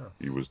Okay, yeah.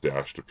 he was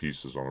dashed to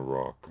pieces on a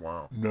rock.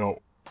 Wow. Now,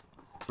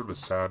 Sort of a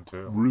sad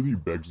tale. really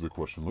begs the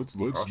question. Let's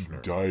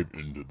Cautionary. dive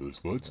into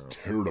this. Let's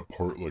tear it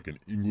apart like an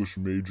English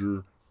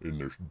major in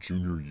their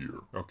junior year.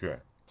 Okay.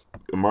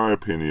 In my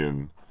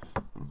opinion,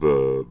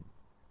 the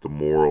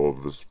moral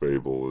of this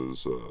fable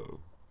is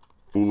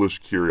foolish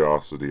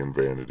curiosity and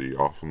vanity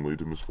often lead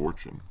to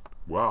misfortune.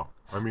 Wow.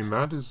 I mean,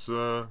 that is,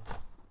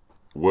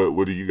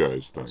 What do you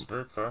guys that's think?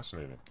 very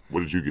fascinating. What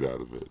did you get out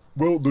of it?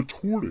 Well, the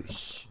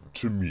tortoise,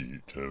 to me,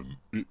 Tim,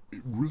 it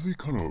really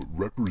kind of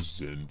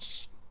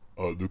represents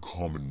the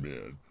common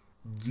man.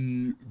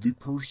 The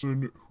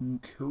person who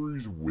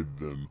carries with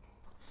them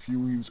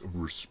feelings of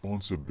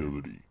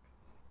responsibility,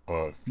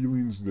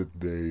 feelings that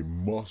they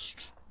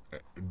must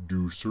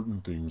do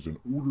certain things in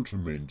order to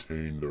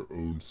maintain their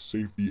own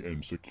safety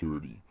and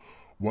security,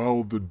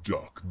 while the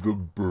duck, the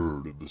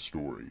bird of the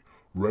story,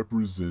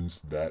 represents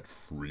that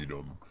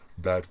freedom,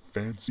 that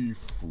fancy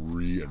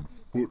free and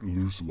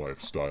footloose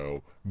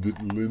lifestyle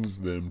that lends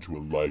them to a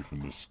life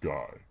in the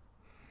sky.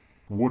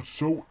 What's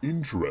so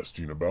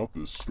interesting about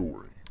this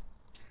story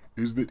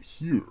is that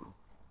here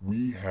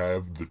we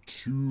have the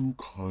two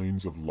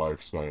kinds of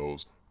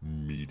lifestyles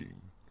meeting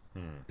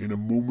in a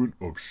moment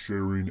of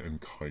sharing and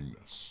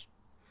kindness.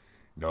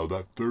 Now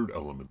that third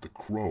element, the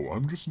crow,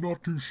 I'm just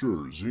not too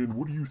sure. Zan,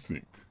 what do you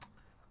think?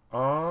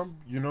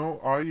 You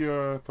know,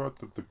 I thought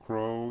that the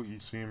crow, he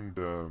seemed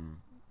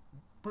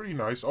pretty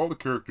nice. All the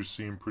characters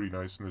seemed pretty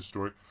nice in this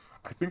story.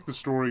 I think the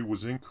story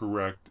was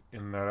incorrect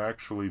in that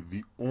actually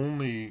the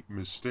only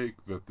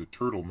mistake that the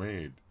turtle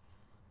made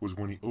was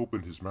when he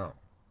opened his mouth.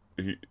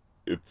 Although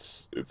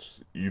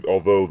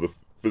the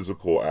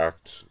physical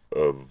act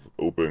of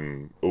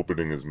opening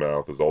his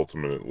mouth is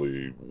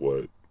ultimately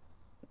what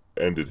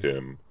ended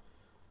him,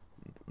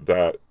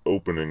 that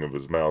opening of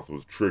his mouth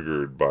was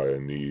triggered by a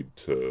need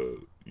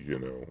to,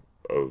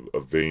 a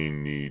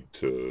vain need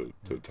to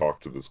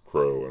talk to this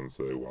crow and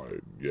say, why,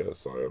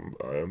 yes, I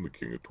am the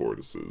king of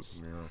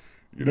tortoises. Yeah.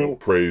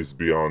 Praise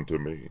be unto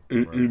me.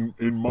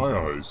 In my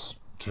eyes,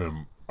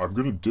 Tim, I'm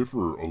going to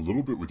differ a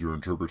little bit with your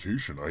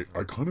interpretation.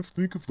 I kind of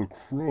think of the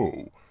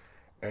crow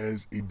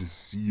as a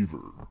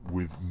deceiver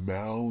with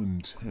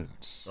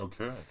malintent.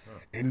 Okay.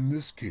 Yeah. And in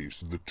this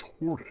case, the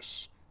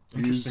tortoise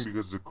Interesting, is...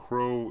 because the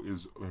crow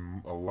is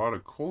in a lot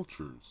of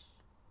cultures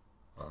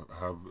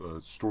have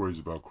stories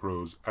about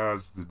crows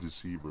as the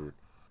deceiver.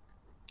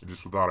 I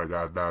just thought I'd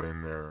add that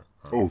in there.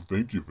 Oh,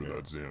 thank you for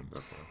that, Zan.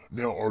 Definitely.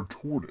 Now, our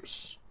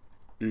tortoise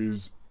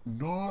is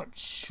not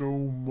so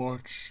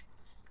much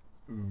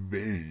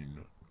vain.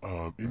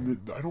 In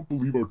that I don't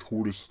believe our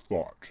tortoise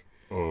thought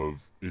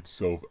of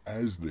itself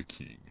as the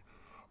king,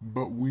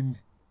 but when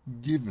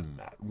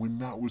when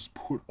that was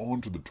put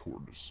onto the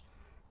tortoise,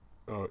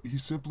 he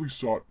simply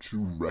sought to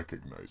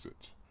recognize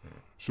it.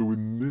 So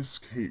in this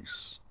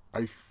case,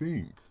 I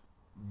think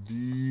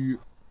the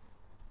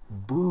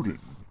burden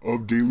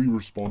of daily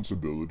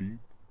responsibility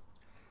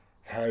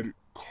had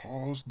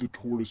caused the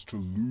tortoise to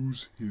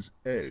lose his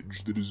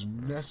edge that is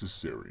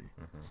necessary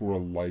for a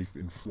life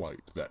in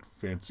flight, that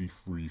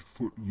fancy-free,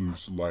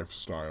 footloose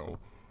lifestyle,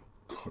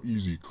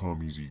 easy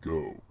come, easy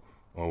go,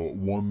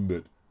 one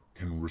that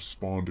can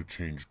respond to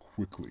change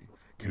quickly,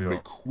 can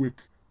make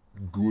quick,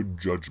 good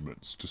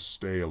judgments to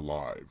stay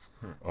alive,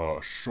 a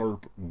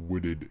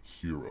sharp-witted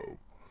hero.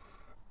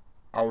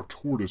 Our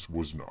tortoise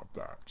was not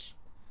that.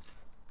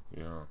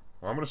 Yeah.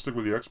 Well, I'm going to stick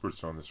with the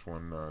experts on this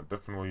one.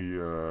 Definitely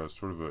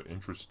sort of an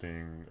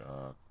interesting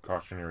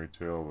cautionary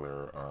tale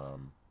there,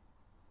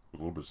 with a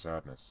little bit of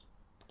sadness.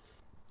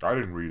 I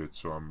didn't read it,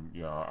 so I'm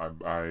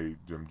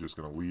just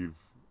going to leave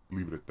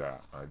it at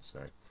that, I'd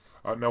say.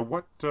 Now,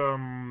 what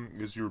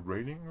is your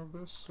rating of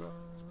this?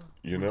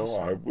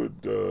 I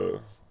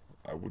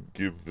would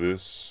give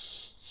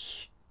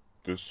this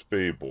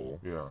fable.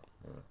 Yeah.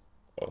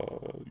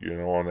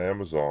 On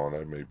Amazon,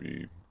 I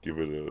maybe give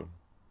it a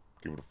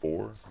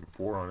 4.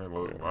 4 on it.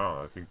 Well, Yeah.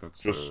 Wow, I think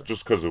that's Just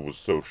because it was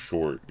so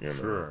short.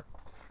 Sure.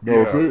 Now,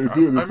 Yeah, if they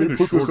into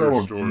put this out shorter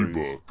on stories.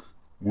 ebook,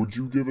 would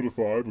you give it a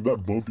 5? Would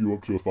that bump you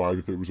up to a 5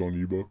 if it was on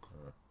ebook?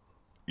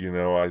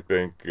 I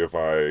think if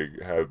I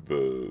had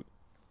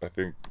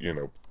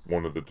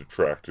one of the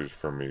detractors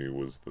for me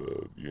was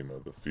the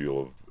feel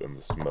of and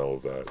the smell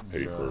of that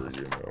paper.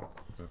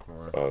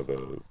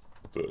 Definitely.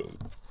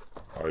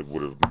 I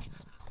would have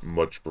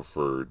much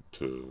preferred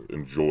to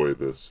enjoy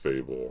this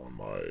fable on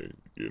my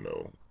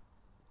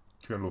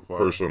Kindle Fire.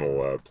 personal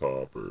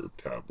laptop or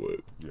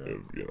tablet. Yeah.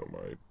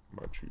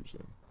 My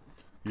choosing.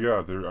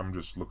 Yeah, I'm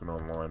just looking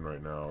online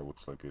right now. It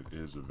looks like it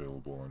is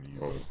available on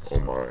ebook. Oh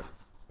my.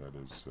 That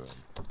is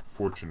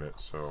fortunate.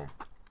 So,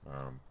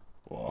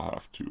 Well, I'll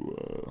have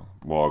to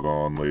log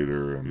on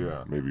later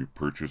and maybe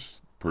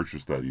purchase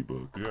that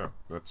ebook. yeah,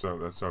 that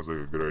sounds like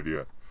a good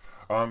idea.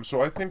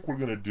 So I think we're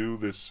gonna do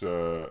this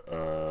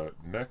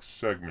next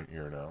segment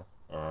here now.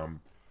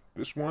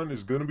 This one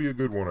is gonna be a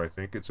good one. I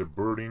think it's a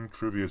birding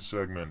trivia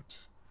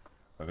segment.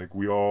 I think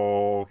we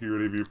all here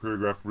at Aviary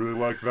Paragraph really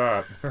like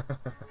that. Of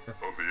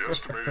the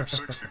estimated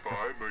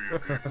 65 million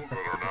people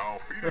that are now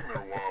feeding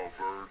their wild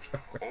birds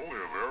Only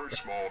a very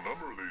small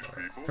number of these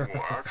people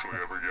will actually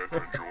ever get to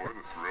enjoy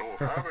the thrill of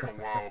having a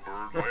wild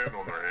bird land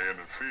on their hand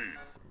and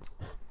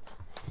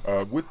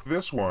feet. With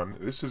this one,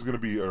 this is going to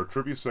be our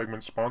trivia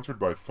segment sponsored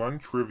by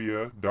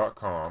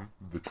funtrivia.com,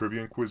 the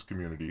trivia and quiz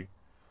community.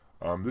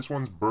 This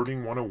one's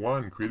Birding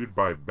 101, created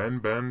by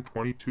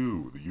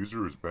BenBen22. The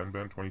user is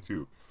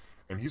BenBen22.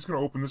 And he's going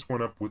to open this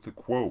one up with a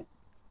quote.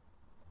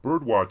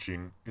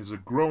 Birdwatching is a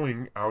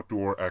growing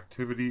outdoor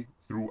activity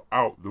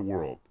throughout the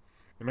world.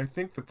 And I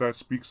think that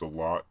speaks a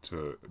lot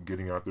to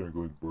getting out there and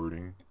going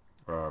birding.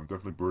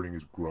 Definitely birding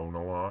has grown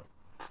a lot.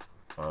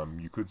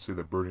 You could say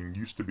that birding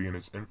used to be in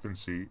its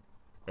infancy,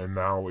 and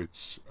now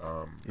it's...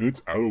 in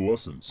its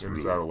adolescence. In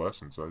its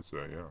adolescence, I'd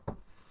say, yeah.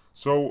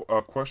 So,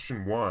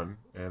 question one,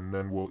 and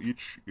then we'll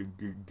each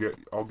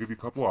I'll give you a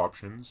couple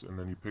options, and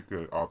then you pick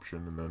an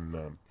option, and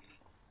then,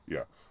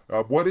 yeah.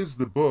 What is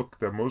the book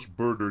that most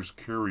birders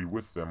carry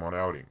with them on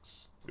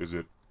outings? Is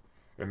it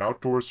an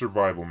outdoor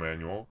survival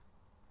manual,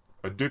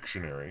 a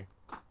dictionary,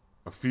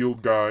 a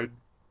field guide,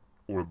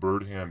 or a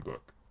bird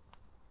handbook?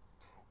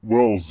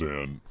 Well,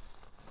 Zan,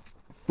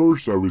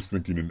 first I was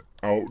thinking an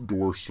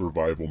outdoor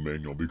survival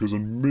manual, because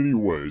in many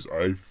ways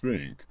I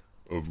think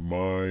of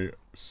my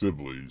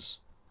Sibley's,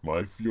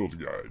 my field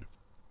guide,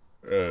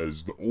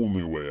 as the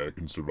only way I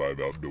can survive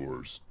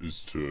outdoors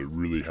is to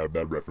really have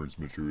that reference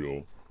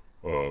material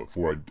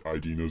for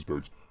IDing those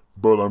birds.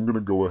 But I'm going to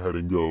go ahead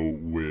and go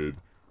with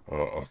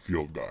a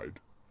field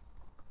guide.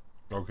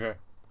 Okay.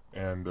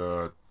 And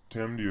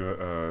Tim, do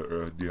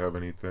you have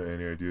any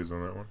ideas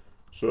on that one?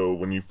 So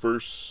when you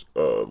first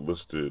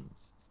listed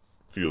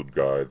field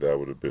guide, that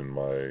would have been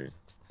my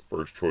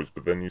first choice.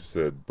 But then you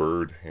said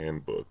bird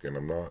handbook, and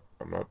I'm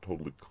not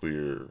totally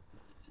clear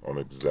on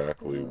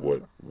exactly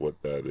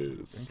what that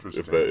is.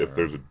 Interesting. If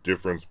there's a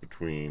difference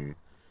between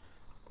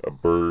a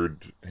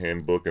bird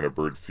handbook and a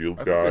bird field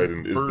guide,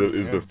 and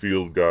is the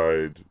field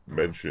guide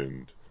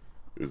mentioned?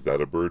 Is that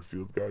a bird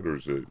field guide, or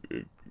is it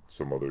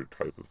some other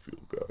type of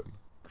field guide?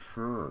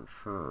 Sure.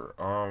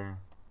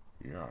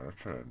 Yeah,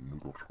 that's a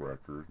noodle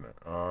scratcher, isn't it?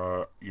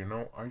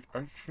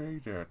 I'd say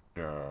that,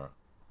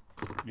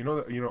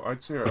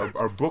 I'd say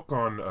our book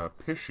on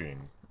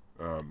fishing,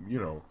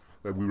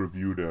 that we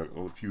reviewed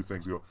a few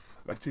things ago,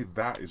 I'd say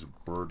that is a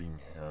birding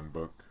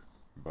handbook,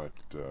 but,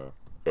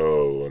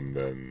 and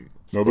then...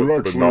 Now, there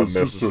actually but not is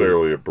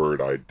necessarily a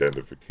bird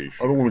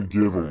identification. I don't want to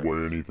give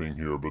away anything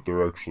here, but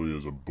there actually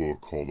is a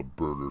book called A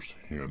Birder's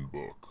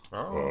Handbook.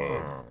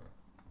 Oh.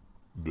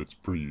 That's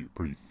pretty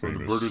famous,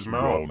 the Birder's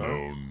Mouth,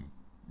 well-known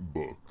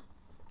book.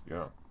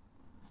 Yeah.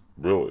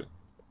 Really?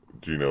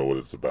 Do you know what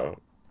it's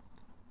about?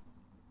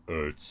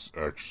 It's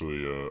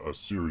actually a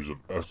series of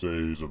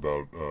essays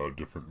about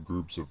different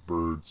groups of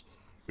birds.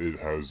 It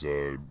has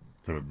a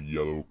kind of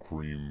yellow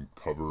cream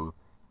cover,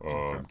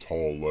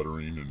 tall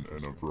lettering,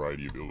 and a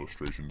variety of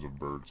illustrations of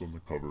birds on the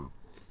cover.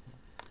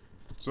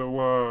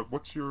 So,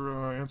 what's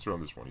your answer on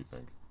this one, you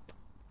think?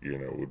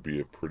 It would be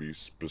a pretty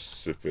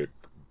specific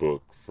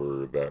book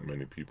for that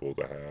many people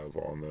to have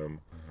on them.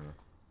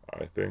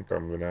 I think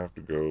I'm going to have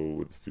to go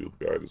with the field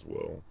guide as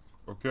well.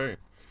 Okay.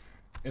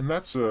 And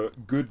that's a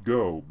good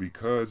go,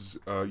 because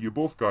you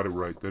both got it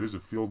right. That is, a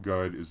field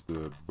guide is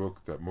the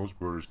book that most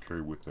birders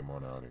carry with them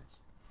on outings.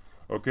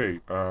 Okay,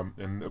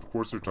 and of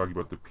course they're talking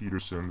about the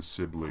Peterson, the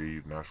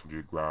Sibley, National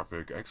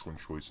Geographic. Excellent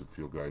choice of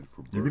field guide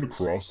for birders. Even the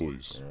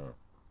Crossleys. Yeah.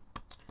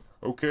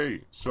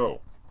 Okay,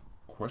 so,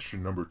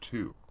 question number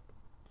 2.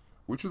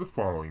 Which of the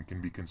following can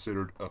be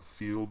considered a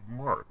field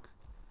mark?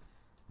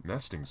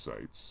 Nesting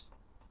sites,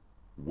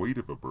 weight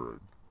of a bird,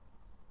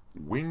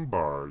 wing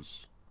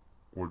bars,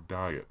 or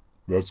diet?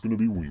 That's going to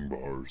be wing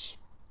bars.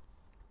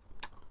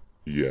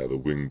 Yeah, the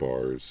wing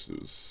bars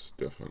is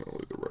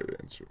definitely the right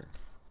answer.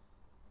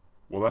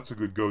 Well, that's a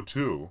good go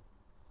too,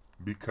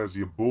 because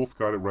you both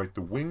got it right.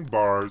 The wing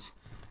bars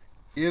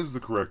is the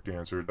correct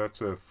answer.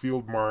 That's a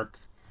field mark,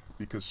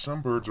 because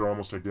some birds are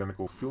almost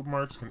identical. Field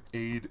marks can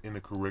aid in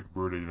a correct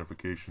bird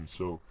identification,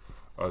 so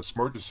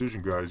smart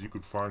decision, guys. You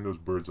could find those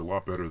birds a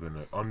lot better than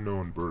an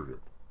unknown birder.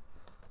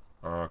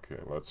 Okay,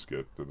 let's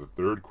get to the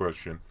third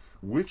question.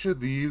 Which of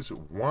these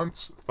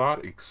once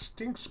thought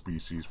extinct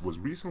species was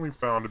recently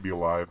found to be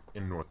alive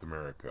in North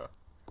America?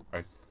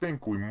 I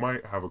think we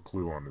might have a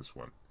clue on this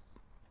one.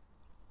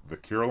 The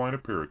Carolina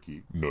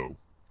parakeet. No.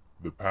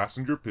 The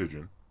passenger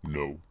pigeon.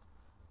 No.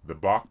 The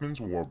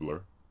Bachman's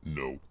warbler.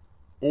 No.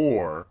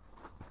 Or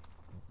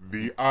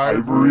the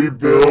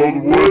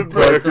ivory-billed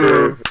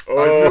woodpecker.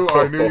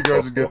 I knew you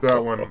guys would get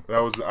that one.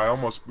 I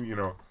almost, when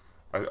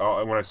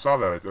I saw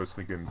that, I was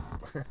thinking,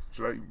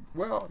 should I?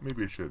 Well,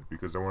 maybe I should,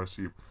 because I want to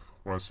see if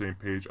we're on the same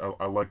page.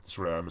 I like the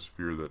sort of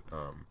atmosphere that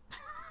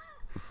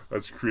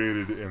that's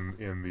created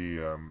in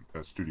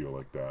the studio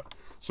like that.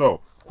 So,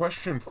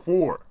 question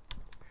 4.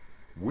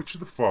 Which of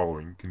the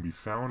following can be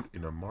found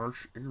in a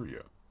marsh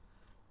area?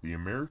 The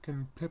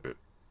American pipit,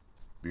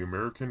 the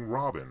American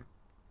robin,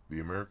 the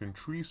American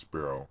tree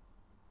sparrow,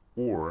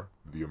 or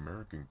the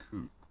American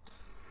coot?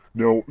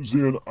 Now,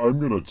 Zan, I'm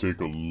going to take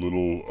a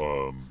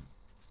little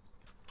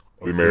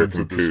the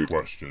American offense at this coot.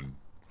 question,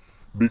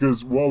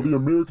 Because while the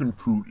American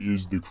coot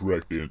is the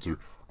correct answer,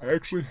 I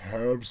actually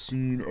have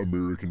seen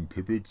American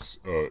pipits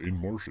in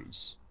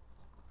marshes.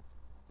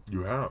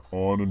 You have.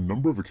 On a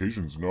number of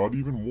occasions, not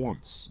even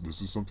once.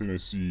 This is something I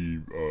see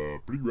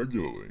pretty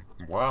regularly.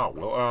 Wow.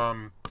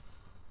 Well,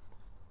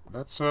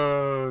 that's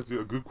a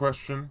good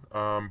question. But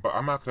I'm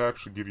gonna have to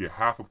actually give you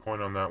half a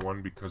point on that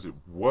one because it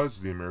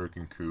was the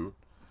American coot.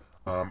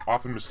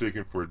 Often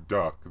mistaken for a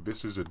duck.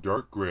 This is a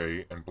dark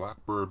gray and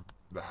black bird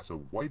that has a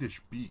whitish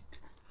beak.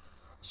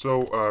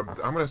 So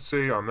I'm gonna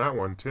say on that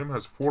one, Tim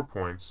has 4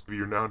 points.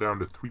 You're now down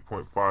to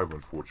 3.5,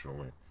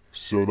 unfortunately.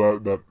 So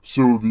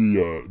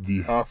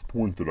the half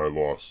point that I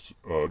lost,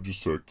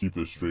 just to keep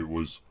this straight,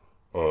 was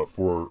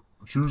for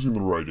choosing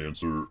the right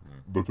answer,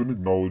 but then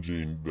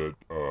acknowledging that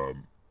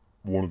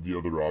one of the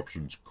other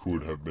options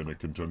could have been a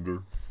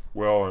contender.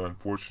 Well,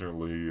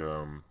 unfortunately,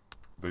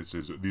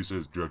 these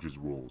is judges'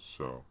 rules.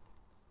 So,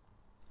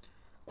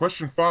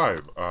 question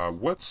 5: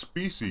 what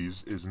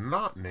species is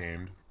not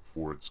named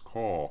for its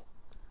call?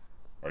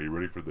 Are you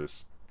ready for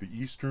this? The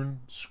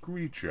eastern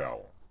screech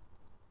owl,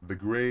 the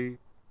gray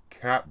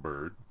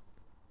catbird,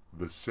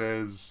 the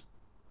says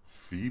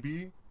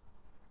phoebe,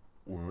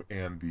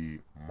 and the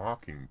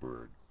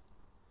mockingbird.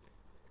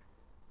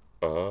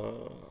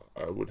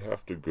 I would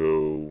have to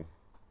go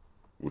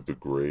with the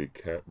gray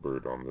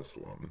catbird on this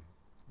one.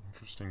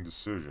 Interesting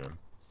decision.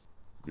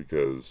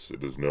 Because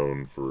it is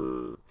known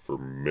for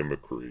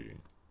mimicry.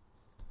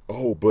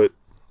 Oh, but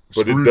it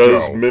Screech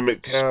does owl.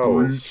 mimic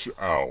cows. Screech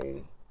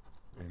owl.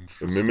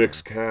 It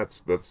mimics cats.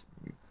 That's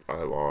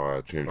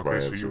I changed my Okay,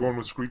 answer. so you're going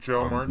with screech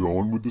owl, I'm Martin?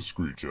 going with the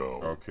screech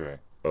owl. Okay.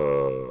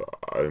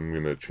 I'm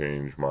gonna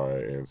change my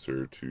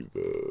answer to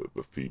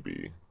the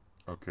Phoebe.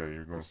 Okay,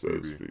 you're going It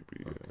says Phoebe.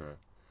 Phoebe. Yeah. Okay.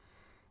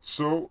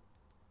 So,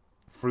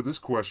 for this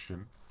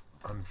question,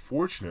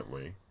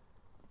 unfortunately,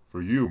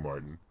 for you,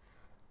 Martin,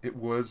 it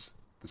was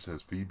the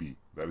says Phoebe.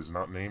 That is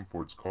not named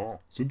for its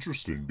call. It's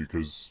interesting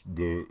because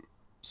the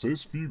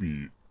says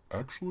Phoebe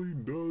actually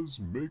does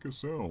make a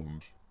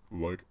sound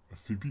like a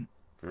Phoebe.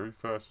 Very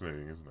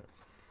fascinating, isn't it?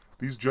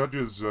 These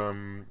judges,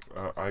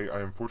 I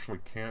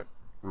unfortunately can't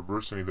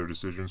reverse any of their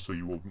decisions, so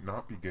you will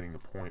not be getting a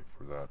point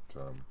for that.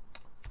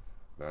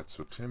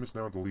 So Tim is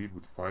now in the lead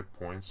with 5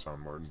 points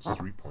on Martin's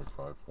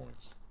 3.5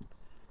 points.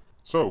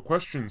 So,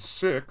 question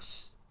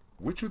 6.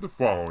 Which of the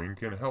following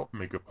can help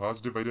make a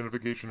positive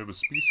identification of a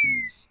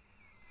species?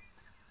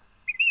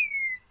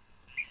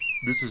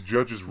 This is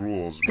judges'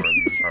 rules,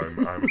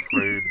 Martin. I'm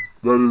afraid.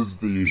 That is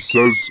the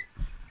says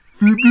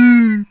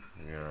Phoebe.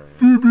 Yeah,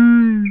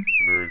 Phoebe.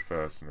 very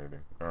fascinating.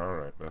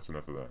 Alright, that's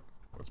enough of that.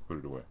 Let's put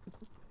it away.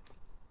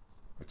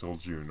 I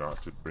told you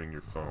not to bring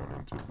your phone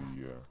into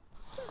the,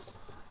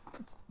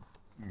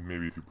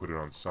 maybe if you put it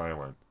on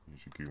silent, you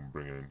should keep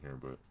bring it in here,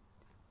 but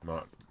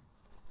not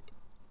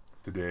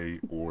today,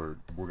 or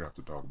we're gonna have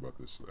to talk about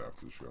this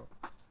after the show.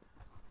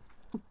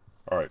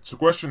 Alright, so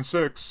question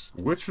 6.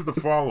 Which of the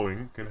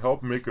following can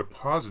help make a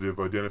positive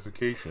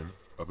identification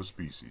of a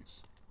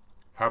species?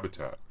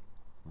 Habitat,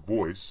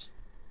 voice,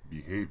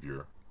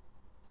 behavior,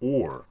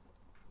 or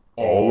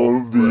All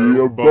of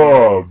the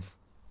above.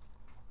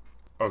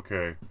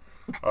 Okay,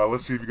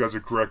 let's see if you guys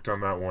are correct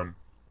on that one.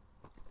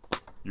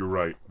 You're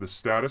right. The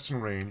status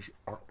and range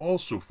are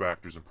also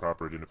factors in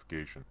proper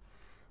identification.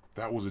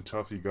 That was a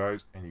toughie,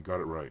 guys, and you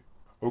got it right.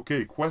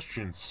 Okay,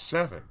 question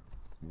 7.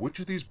 Which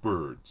of these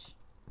birds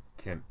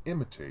can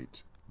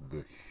imitate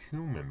the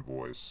human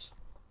voice?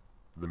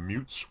 The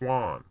mute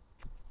swan,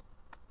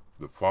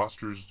 the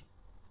Foster's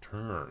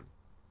tern,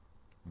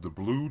 the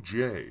blue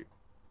jay,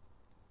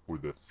 or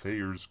the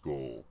Thayer's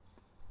gull?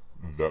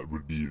 That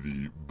would be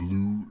the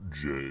blue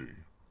jay.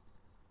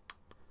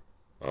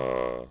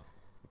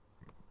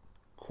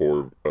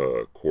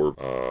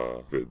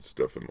 Corvids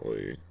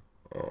definitely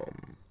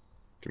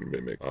can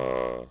mimic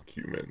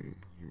human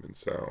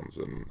sounds,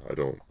 and I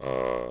don't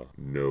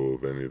know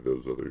of any of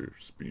those other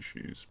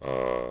species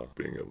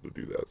being able to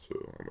do that, so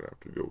I'm gonna have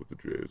to go with the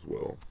jay as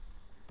well.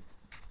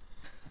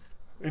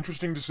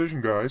 Interesting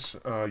decision, guys.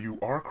 You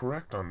are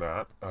correct on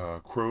that.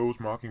 Crows,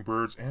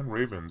 mockingbirds, and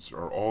ravens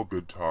are all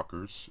good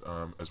talkers,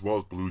 as well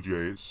as blue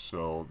jays,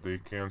 so they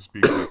can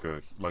speak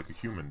like a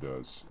human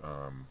does.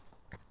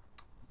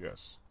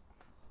 Yes.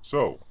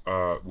 So,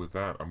 with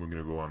that, I'm going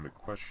to go on to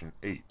question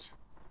 8.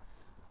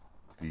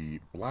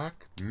 The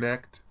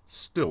black-necked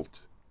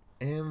stilt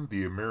and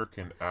the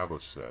American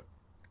avocet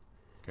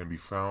can be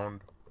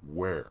found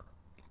where?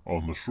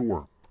 On the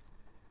shore.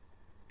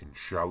 In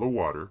shallow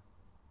water,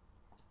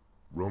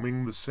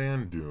 roaming the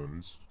sand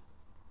dunes,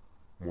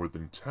 more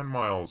than 10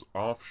 miles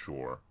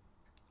offshore,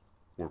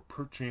 or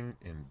perching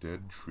in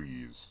dead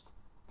trees.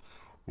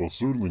 Well,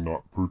 certainly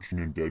not perching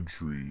in dead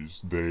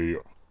trees.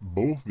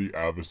 Both the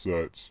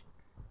avocet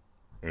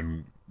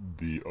and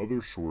the other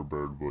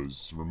shorebird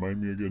was,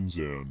 remind me again,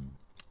 Zan.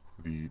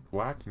 The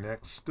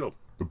black-necked stilt.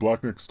 The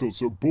black-necked stilt.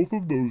 So both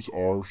of those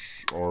are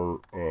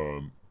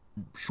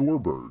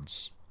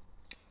shorebirds.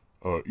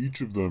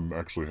 Each of them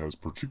actually has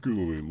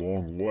particularly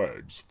long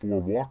legs for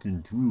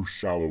walking through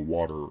shallow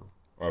water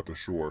at the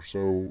shore.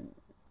 So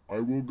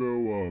I will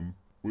go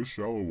with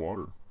shallow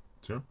water.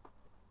 Tim?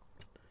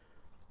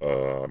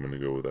 I'm going to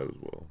go with that as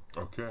well.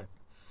 Okay.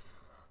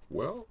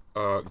 Well,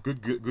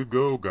 good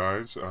go,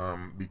 guys.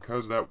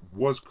 Because that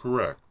was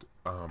correct.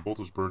 Both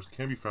those birds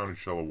can be found in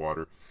shallow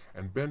water.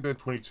 And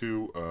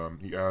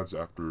Ben22, he adds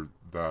after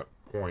that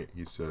point,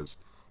 he says,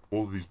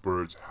 both of these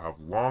birds have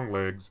long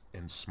legs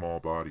and small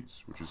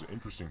bodies, which is an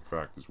interesting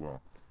fact as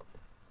well.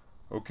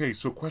 Okay,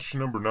 so question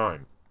number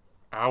 9.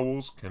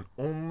 Owls can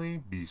only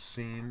be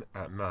seen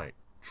at night.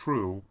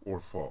 True or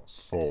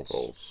false? False.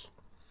 False.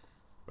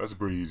 That's a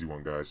pretty easy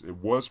one, guys. It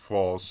was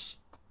false.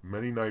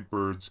 Many night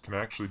birds can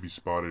actually be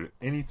spotted at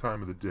any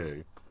time of the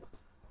day.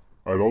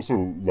 I'd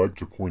also like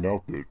to point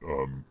out that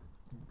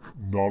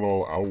not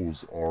all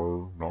owls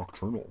are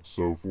nocturnal.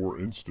 So, for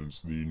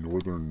instance, the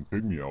northern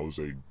pygmy owl is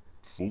a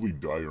fully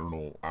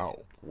diurnal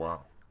owl.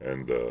 Wow.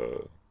 And,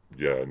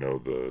 yeah, I know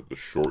the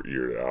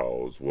short-eared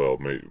owl as well,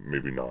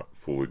 maybe not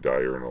fully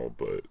diurnal,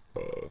 but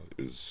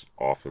is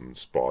often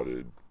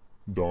spotted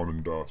Dawn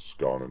and dusk.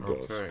 dawn and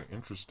dusk. Okay,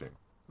 interesting.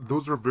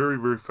 Those are very,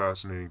 very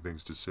fascinating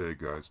things to say,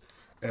 guys.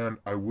 And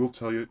I will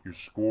tell you, your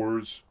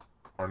scores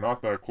are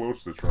not that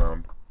close this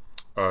round.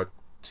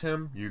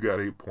 Tim, you got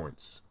 8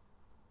 points.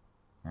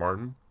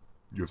 Martin,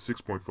 you have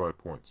 6.5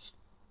 points.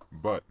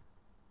 But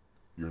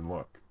you're in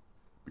luck,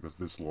 because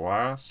this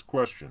last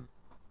question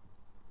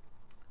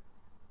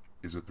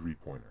is a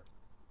 3-pointer.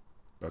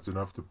 That's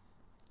enough to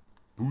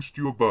boost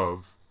you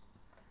above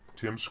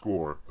Tim's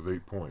score of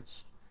 8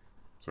 points.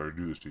 Sorry to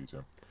do this to you,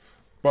 Tim.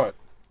 But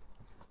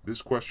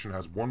this question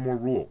has one more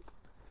rule.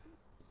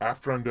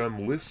 After I'm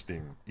done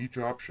listing each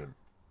option,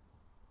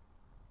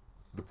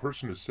 the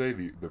person to say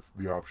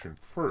the option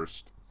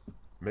first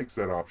makes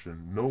that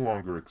option no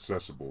longer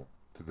accessible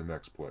to the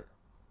next player.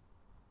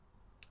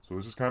 So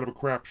this is kind of a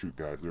crapshoot,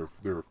 guys.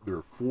 There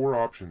are 4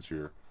 options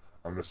here.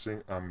 I'm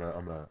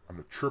gonna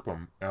chirp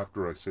them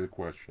after I say the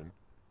question,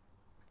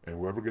 and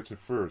whoever gets it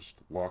first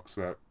locks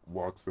that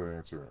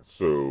answer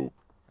in.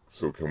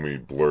 So can we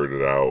blurt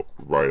it out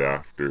right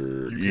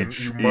after You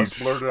must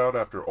blurt it out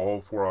after all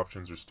 4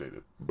 options are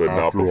stated. but not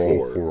After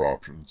before. all 4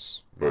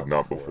 options. But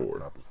not before.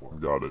 Not before.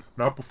 Got it.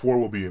 Not before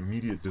will be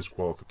immediate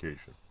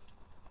disqualification.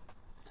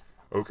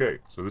 Okay,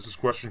 so this is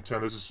question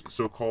 10. This is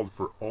so-called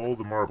for all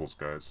the marbles,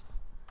 guys.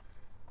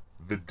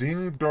 The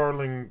Ding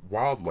Darling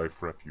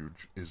Wildlife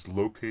Refuge is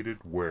located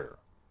where?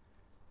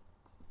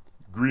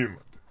 Greenland,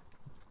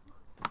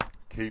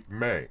 Cape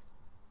May,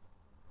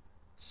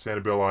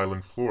 Sanibel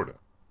Island, Florida,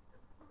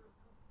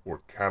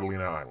 or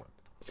Catalina Island.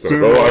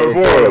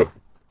 Florida.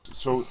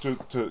 So,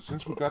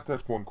 since we got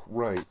that one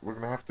right, we're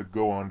going to have to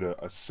go on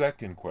to a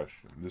second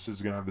question. This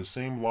is going to have the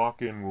same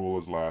lock-in rule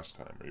as last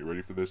time. Are you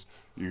ready for this?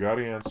 You got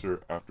to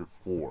answer after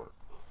 4.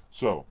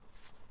 So,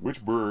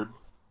 which bird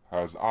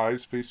has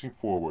eyes facing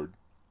forward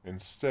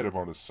instead of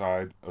on the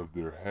side of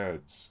their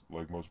heads,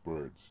 like most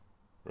birds?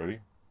 Ready?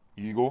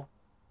 Eagle,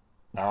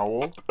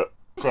 owl,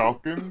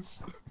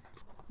 falcons,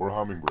 or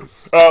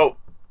hummingbirds? Oh!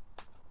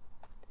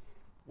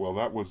 Well,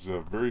 that was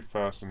a very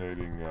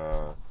fascinating...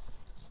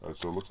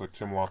 so it looks like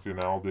Tim locked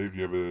in owl. Dave, do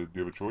you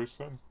have a choice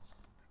then?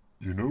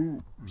 You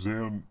know,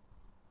 Zan,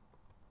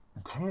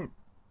 I'm kind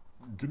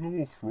of getting a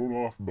little thrown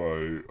off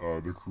by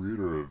the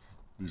creator of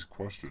these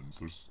questions.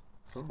 There's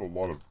kind of a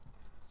lot of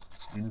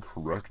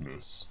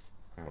incorrectness.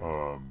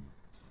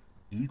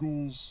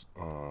 Eagles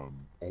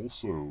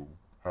also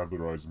have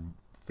their eyes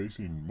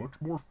facing much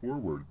more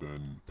forward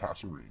than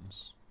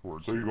passerines.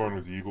 So you're going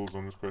with eagles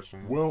on this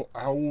question? Well,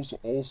 owls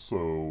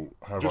also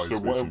have just eyes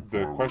facing the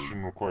forward.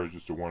 question requires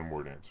just a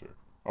one-word answer.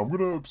 I'm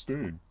gonna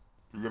abstain.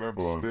 You're gonna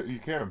abstain. You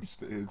can't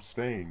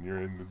abstain.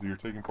 You're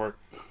taking part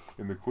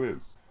in the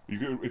quiz.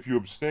 If you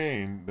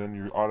abstain, then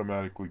you're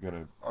automatically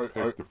gonna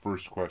pick the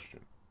first question.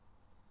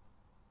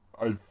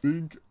 I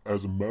think,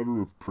 as a matter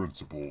of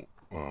principle,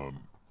 I'm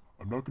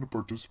not gonna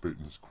participate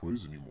in this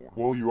quiz anymore.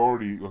 Well, you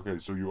already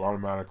so you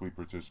automatically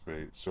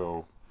participate.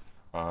 So,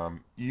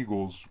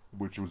 eagles,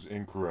 which was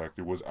incorrect.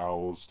 It was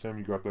owls. Tim,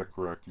 you got that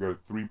correct. You got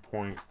a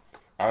 3-point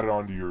added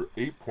on to your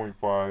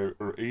 8.5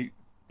 or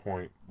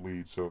 8-point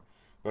lead. So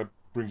that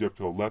brings you up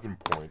to 11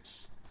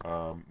 points.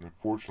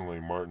 Unfortunately,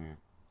 Martin,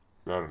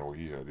 I don't know what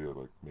he had. He had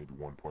like maybe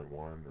 1.1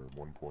 or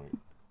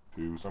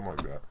 1.2, something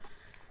like that.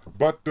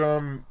 But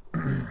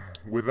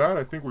with that,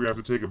 I think we're gonna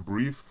have to take a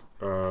brief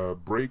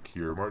break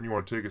here. Martin, you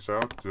want to take us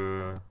out?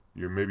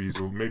 Maybe he's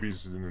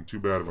in too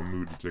bad of a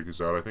mood to take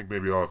us out. I think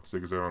maybe I'll have to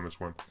take us out on this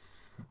one,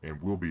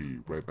 and we'll be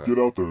right back. Get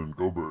out there and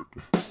go, bird.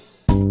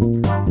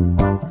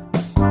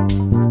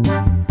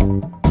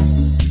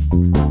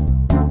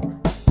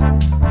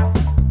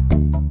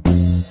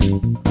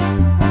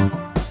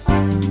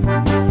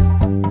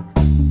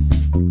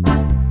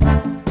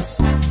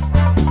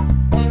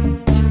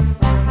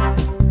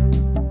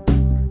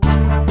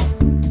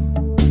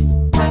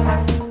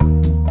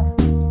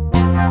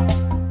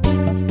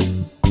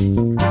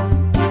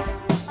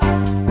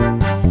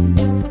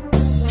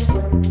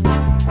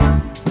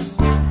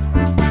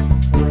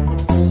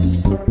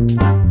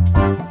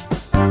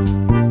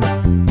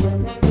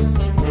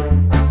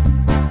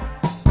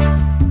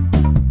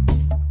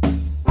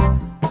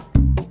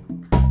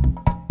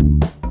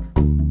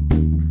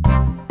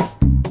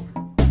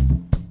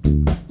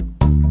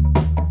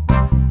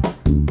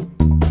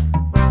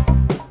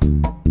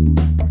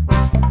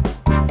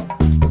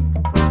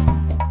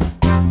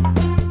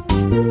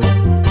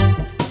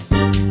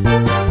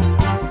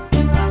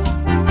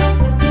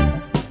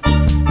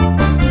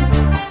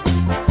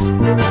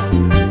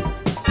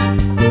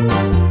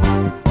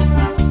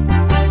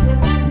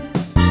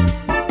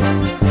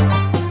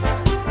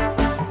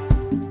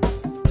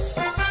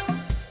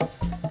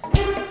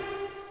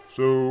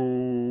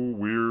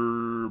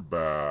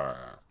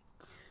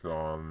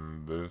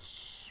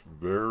 this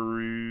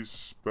very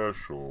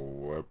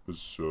special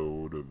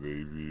episode of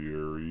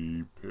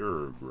Aviary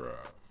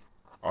Paragraph.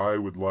 I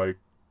would like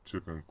to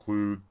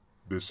conclude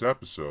this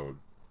episode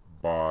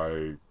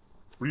by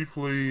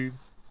briefly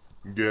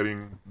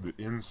getting the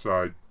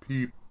inside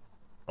peep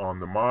on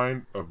the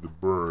mind of the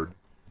bird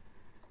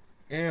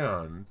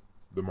and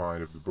the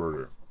mind of the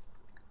birder,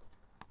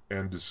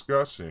 and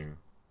discussing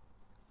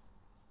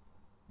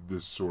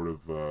this sort of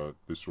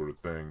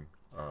thing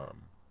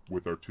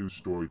with our two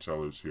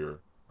storytellers here,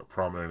 a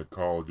prominent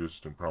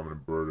ecologist and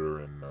prominent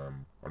birder in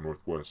our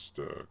Northwest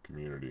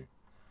community.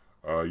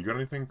 You got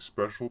anything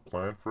special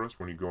planned for us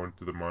when you go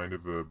into the mind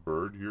of a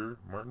bird here,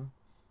 Martin?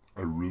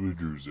 I really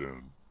do,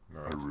 Zan. No.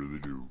 I really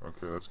do.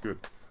 Okay, that's good.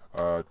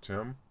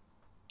 Tim,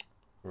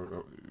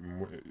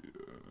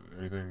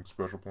 anything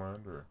special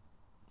planned, or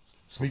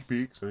sneak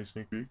peeks? Any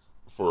sneak peeks?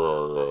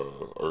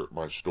 For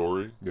my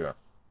story? Yeah.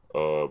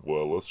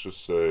 Well, let's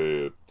just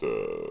say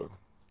it,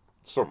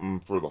 something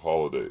for the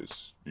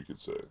holidays, you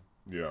could say.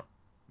 Yeah.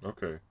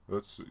 Okay.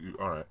 That's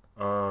all right.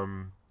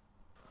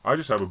 I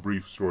just have a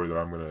brief story that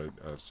I'm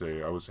gonna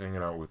say. I was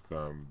hanging out with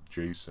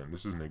Jason.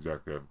 This isn't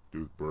exactly have to do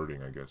with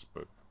birding, I guess,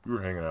 but we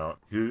were hanging out.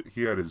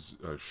 He had his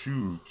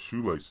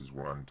shoelaces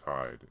were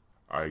untied.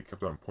 I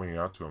kept on pointing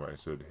out to him. I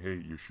said, "Hey,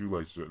 your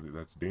shoelaces,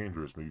 that's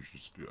dangerous. Maybe you should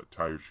just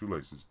tie your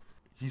shoelaces."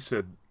 He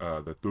said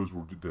that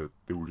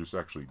they were just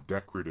actually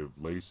decorative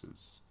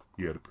laces.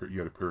 He had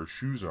a pair of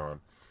shoes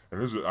on,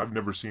 and I've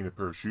never seen a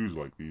pair of shoes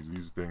like these.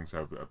 These things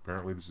have,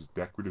 apparently this is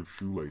decorative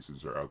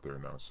shoelaces are out there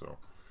now. So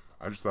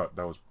I just thought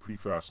that was pretty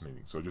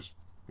fascinating. So I just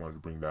wanted to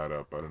bring that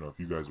up. I don't know if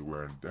you guys are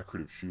wearing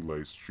decorative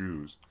shoelace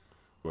shoes,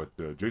 but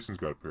Jason's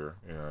got a pair,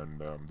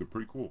 and they're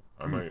pretty cool.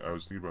 I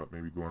was thinking about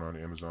maybe going on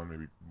Amazon,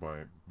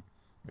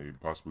 maybe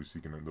possibly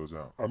seeking those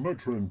out. I might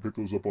try and pick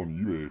those up on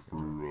eBay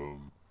for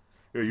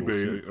Yeah,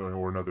 eBay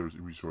or another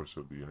resource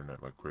of the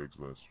internet like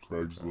Craigslist.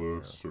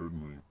 Craigslist,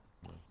 certainly.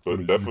 But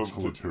Kinda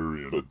definitely,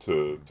 utilitarian. but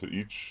to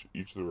each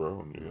their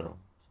own. You know,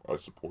 I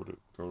support it.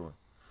 Totally.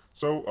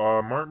 So,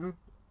 Martin,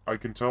 I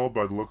can tell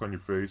by the look on your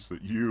face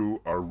that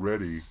you are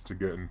ready to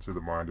get into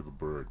the mind of a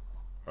bird.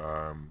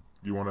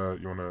 You wanna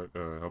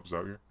help us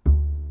out here?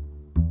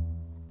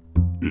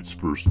 It's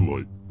first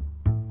light,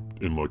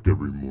 and like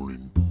every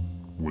morning,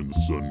 when the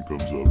sun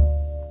comes up,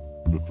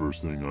 the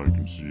first thing I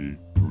can see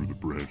through the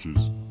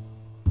branches,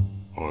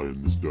 high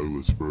in this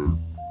Douglas fir,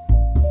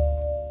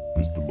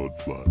 is the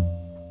mudflat,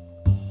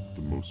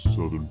 the most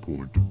southern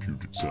point of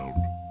Puget Sound.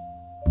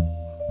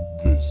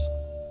 This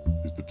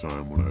is the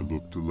time when I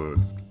look to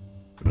left,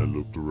 and I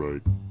look to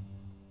right,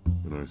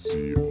 and I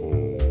see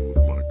all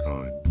of my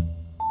kind.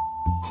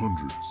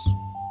 Hundreds,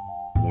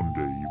 one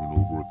day even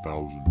over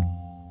 1,000.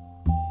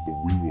 But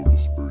we will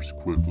disperse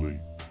quickly.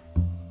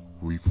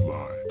 We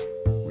fly,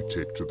 we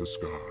take to the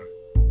sky,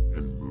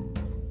 and move.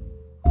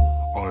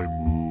 I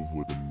move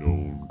with a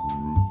known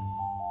group,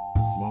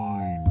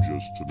 flying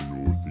just to the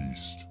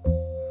northeast,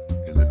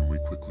 and then we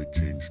quickly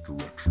change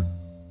direction.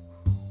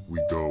 We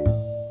go,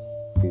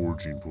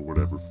 foraging for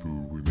whatever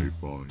food we may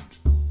find.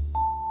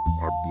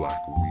 Our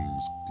black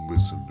wings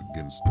glisten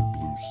against the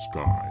blue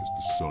sky as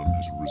the sun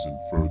has risen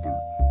further,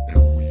 and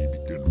we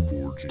begin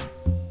foraging.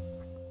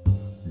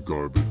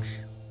 Garbage,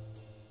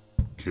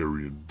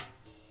 carrion,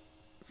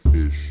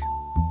 fish,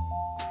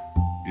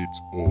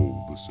 it's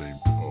all the same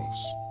to us,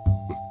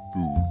 the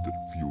food that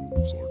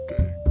fuels our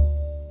day.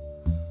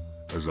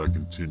 As I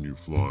continue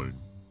flying,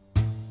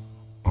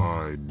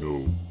 I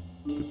know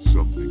that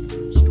something is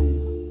in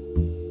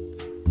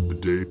store. The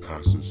day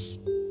passes,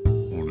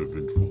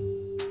 uneventful,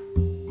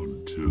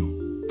 until,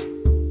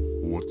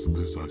 what's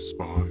this I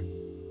spy?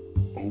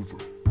 Over,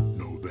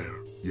 no, there,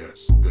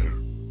 yes, there,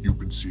 you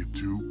can see it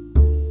too?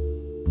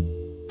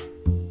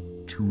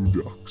 2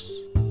 ducks.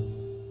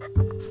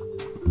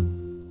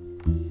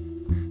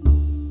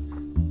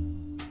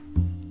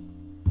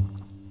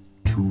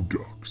 Two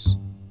ducks.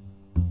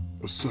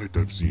 A sight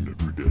I've seen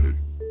every day.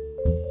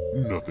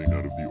 Nothing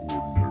out of the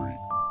ordinary,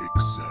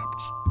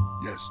 except,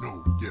 yes,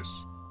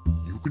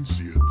 you can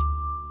see it,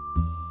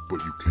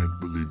 but you can't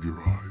believe your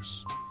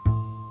eyes.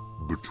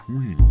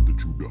 Between the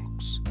 2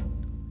 ducks,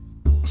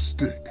 a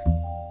stick.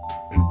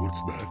 And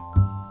what's that?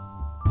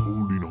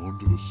 Holding on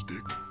to the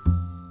stick?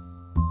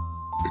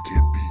 It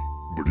can't be,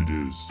 but it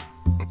is.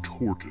 A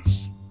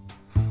tortoise.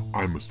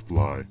 I must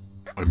fly.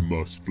 I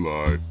must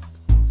fly.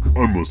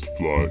 I must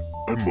fly.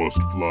 I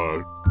must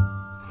fly.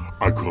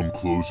 I come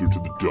closer to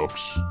the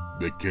ducks.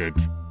 They can't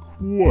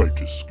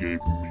quite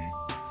escape me.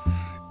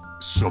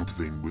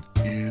 Something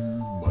within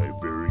my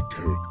very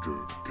character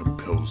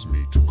compels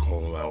me to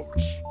call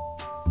out.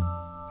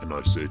 And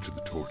I say to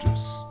the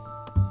tortoise,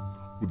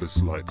 with a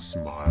slight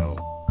smile,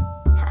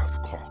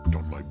 half cocked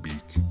on my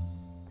beak,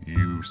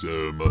 "You,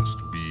 sir, must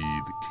be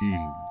the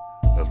king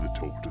of the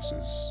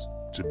tortoises,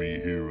 to be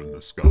here in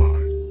the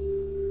sky."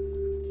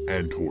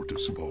 And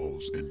tortoise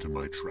falls into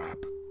my trap,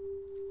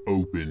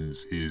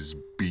 opens his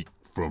beak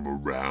from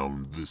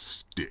around the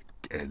stick,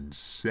 and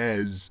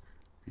says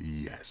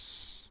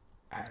yes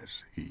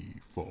as he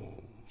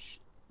falls,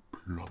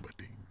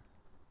 plummeting,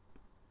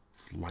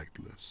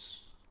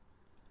 flightless,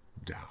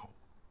 down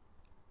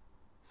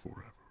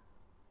forever.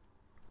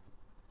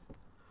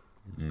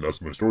 And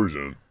that's my story,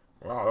 Jen.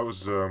 Wow, that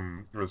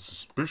was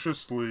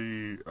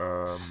suspiciously.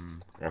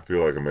 I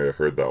feel like I may have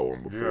heard that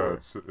one before.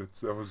 Yeah,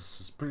 that was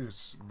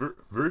suspicious. Very,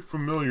 very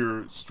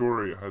familiar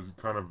story. It has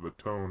kind of a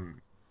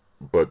tone.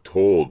 But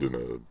told in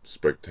a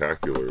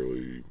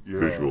spectacularly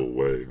visual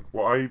way.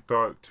 Well, I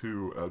thought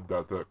too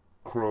that the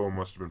crow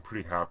must have been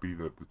pretty happy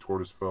that the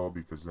tortoise fell,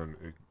 because then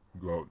it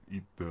go out and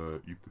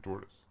eat the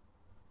tortoise.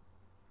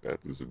 That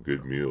is a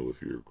good meal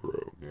if you're a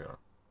crow. Yeah.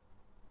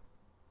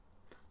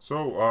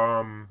 So,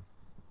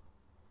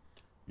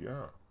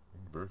 yeah,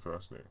 very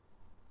fascinating.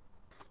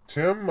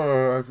 Tim,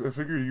 I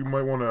figure you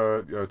might want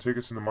to take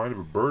us in the mind of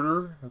a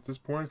birder at this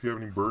point, if you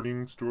have any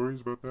birding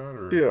stories about that.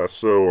 Or... Yeah,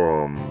 so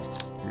I'm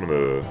going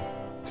to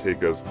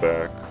take us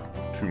back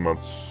 2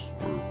 months,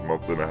 or a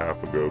month and a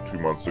half ago, 2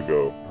 months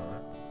ago.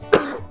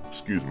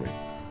 Excuse me.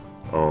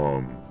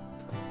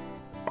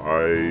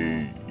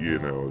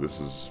 This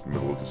is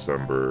middle of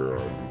December.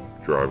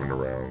 I'm driving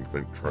around,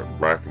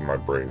 racking my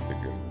brain,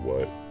 thinking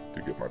what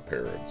to get my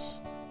parents.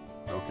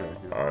 Okay.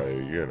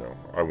 Yeah.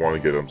 I want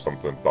to get them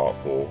something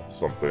thoughtful,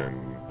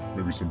 something,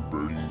 Maybe some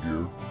birding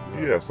gear.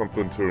 yeah,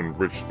 something to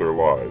enrich their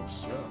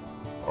lives.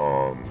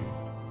 Yeah.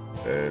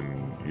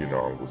 And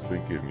I was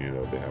thinking,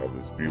 they have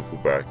this beautiful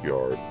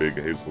backyard, big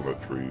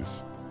hazelnut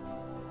trees.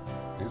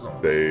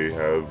 They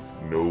have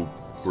no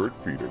bird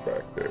feeder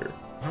back there.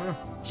 Huh.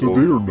 So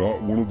they are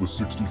not one of the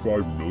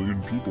 65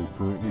 million people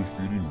currently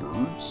feeding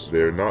birds?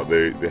 They're not.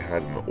 They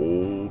had an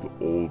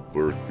old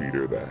bird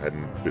feeder that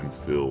hadn't been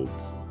filled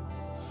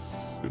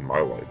in my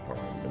lifetime,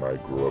 and I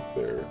grew up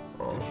there.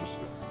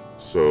 Interesting.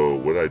 So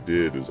what I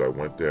did is I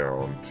went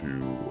down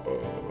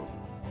to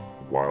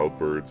Wild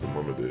Birds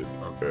Unlimited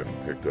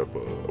and picked up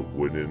a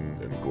wooden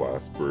and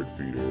glass bird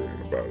feeder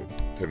and about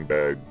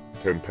a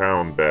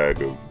 10-pound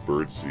bag of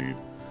bird seed,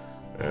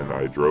 and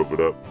I drove it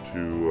up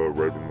to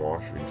Redmond,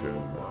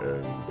 Washington,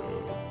 and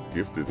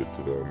gifted it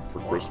to them for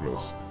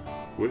Christmas.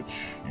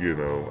 Which,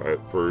 at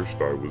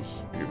first I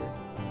was,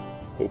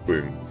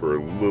 hoping for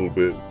a little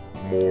bit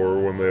more.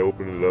 When they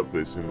opened it up,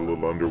 they seemed a little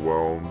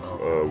underwhelmed,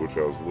 which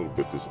I was a little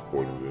bit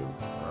disappointed in.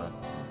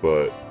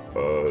 But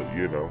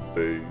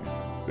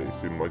they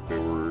seemed like they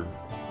were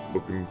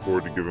looking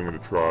forward to giving it a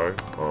try.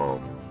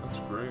 That's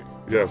great.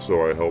 Yeah,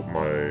 so I helped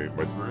my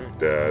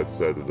dad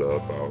set it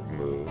up out in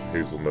the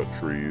hazelnut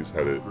trees.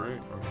 Had it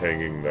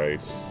hanging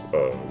nice.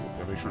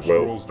 Make sure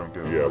squirrels don't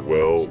get it. Yeah,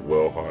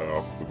 well high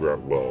off the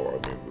ground. Well,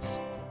 I mean,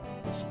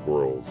 the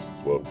squirrels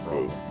love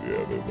those.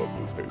 Yeah, they love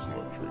those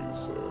hazelnut trees.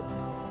 So,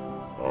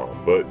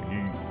 but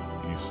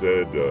he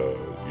said,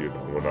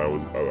 when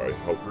I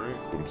helped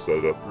them set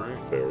it up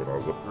there, and I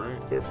was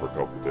up there for a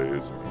couple of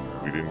days, and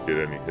we didn't get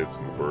any hits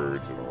in the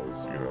birds, and I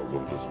was, a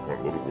little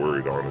disappointed, a little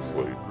worried,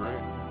 honestly,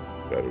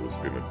 that it was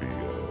going to be,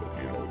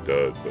 a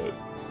dud. But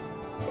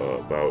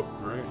about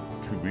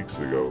 2 weeks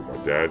ago, my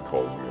dad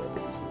calls me up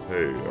and he says,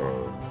 "Hey,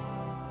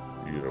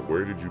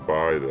 where did you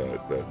buy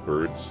that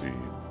bird seed,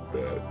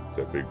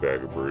 that big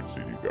bag of bird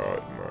seed you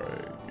got?"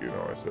 And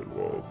I said,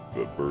 "Well,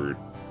 the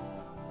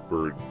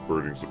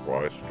birding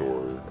supply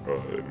store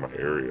in my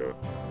area."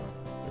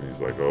 And he's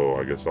like, "Oh,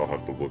 I guess I'll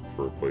have to look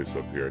for a place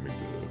up here. I need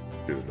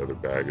to get another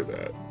bag of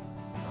that."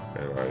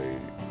 And I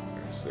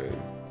said,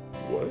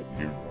 "What?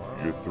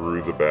 You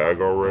threw the bag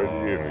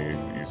already?"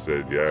 And he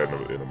said, "Yeah,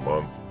 in a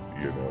month.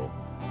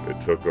 It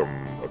took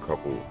him a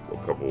couple,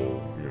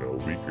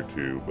 week or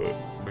two, but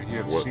he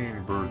had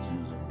seen birds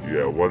using.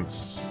 Yeah,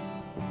 once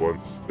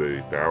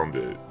they found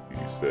it,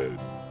 he said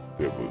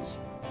it was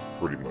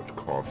pretty much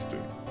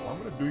constant." I'm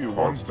gonna do you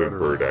constant one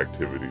better. Bird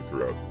activity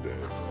throughout the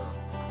day.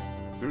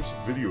 There's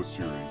a video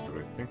series that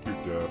I think your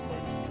dad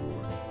might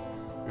enjoy.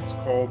 It's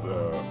called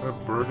A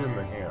Bird in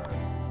the Hand.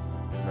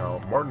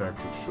 Now, Martin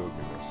actually showed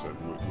me this,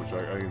 which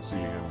I can see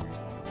him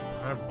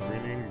kind of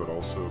grinning, but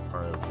also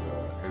kind of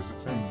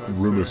hesitant.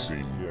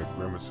 Grimacing. Yeah,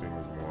 grimacing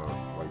is more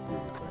likely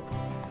to think.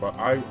 But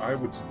I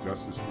would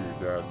suggest this for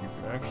your dad. You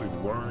can actually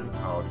learn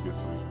how to get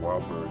some of these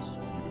wild birds to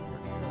feed in your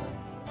hand.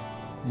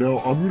 Now,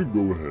 I'm going to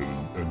go ahead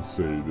and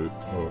say that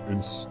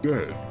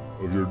instead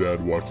of your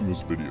dad watching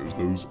those videos,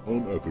 those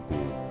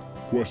unethical,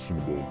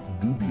 questionable,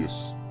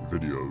 dubious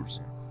videos,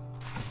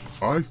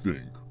 I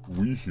think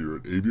we here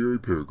at Aviary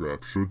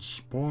Paragraph should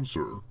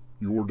sponsor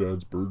your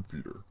dad's bird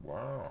feeder.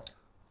 Wow.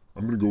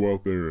 I'm going to go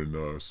out there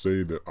and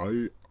say that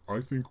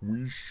I think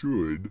we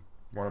should...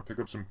 Want to pick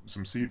up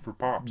some seed for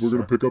Pops? We're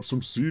going to pick up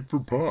some seed for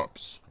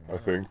Pops. I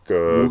think...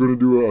 we're going to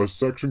do a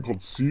section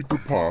called Seed for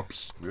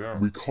Pops. Yeah.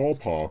 We call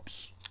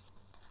Pops,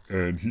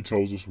 and he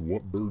tells us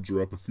what birds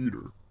are at the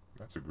feeder.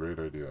 That's a great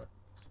idea.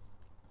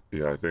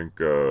 Yeah, I think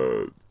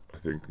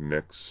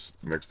next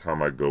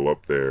time I go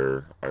up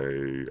there,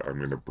 I'm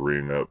gonna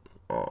bring up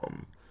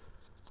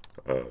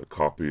a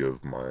copy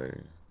of my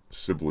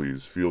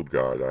Sibley's field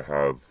guide. I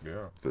have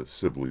the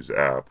Sibley's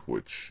app,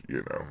 which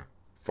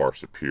far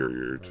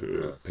superior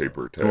to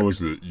paper text. Kind of like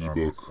the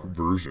ebook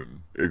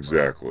version.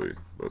 Exactly.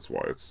 That's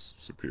why it's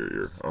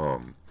superior.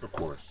 Of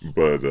course.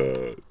 But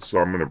so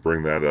I'm gonna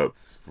bring that up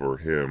for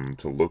him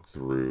to look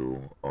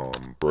through.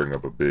 Bring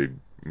up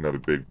another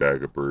big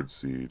bag of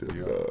birdseed,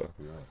 and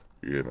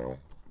you know,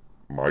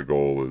 my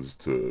goal is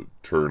to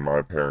turn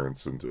my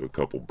parents into a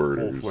couple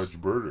birders.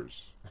 Full-fledged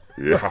birders.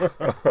 Yeah.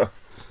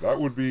 That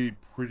would be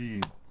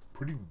pretty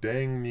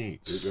dang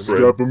neat.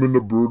 Step them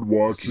into bird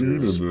watching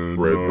and then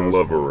spread the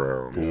love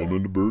around. Pull them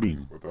into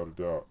birding. Without a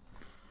doubt.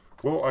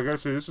 Well, I gotta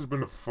say, this has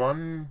been a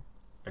fun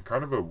and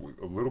kind of a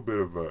little bit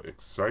of a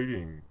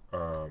exciting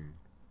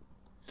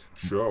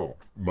show.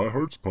 My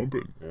heart's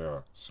pumping.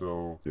 Yeah.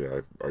 So.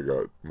 Yeah, I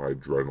got my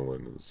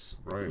adrenaline is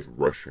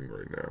rushing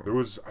right now.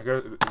 When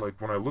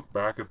I look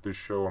back at this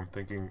show, I'm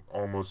thinking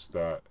almost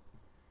that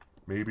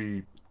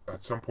maybe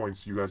at some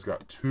points you guys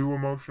got too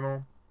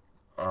emotional.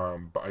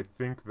 But I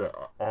think that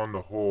on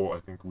the whole, I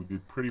think we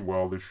did pretty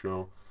well this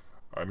show.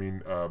 I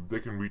mean, they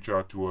can reach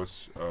out to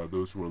us,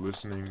 those who are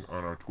listening,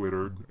 on our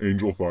Twitter.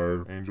 Angel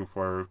Fire,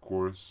 of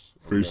course.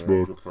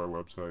 Facebook. Angel Fire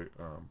website.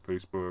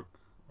 Facebook.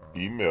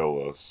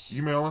 Email us,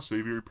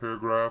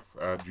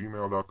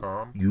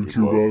 aviaryparagraph@gmail.com.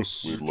 YouTube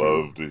us. We'd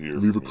love to hear.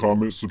 Leave a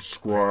comment,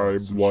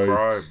 subscribe,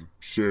 like,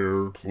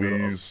 share.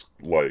 Please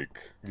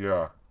like.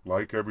 Yeah,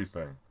 like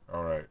everything.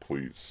 All right.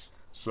 Please.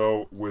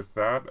 So with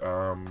that,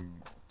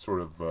 sort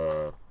of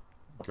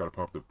got to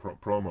pump the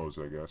promos,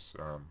 I guess.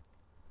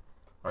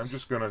 I'm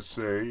just gonna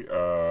say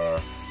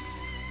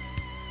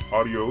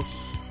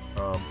adios.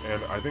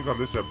 And I think on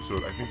this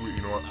episode, I think we're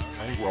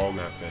all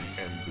gonna have to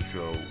end the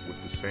show with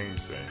the same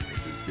saying, which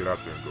is get out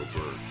there and go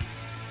bird.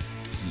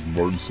 This is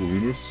Martin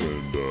Salinas,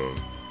 and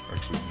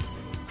Actually,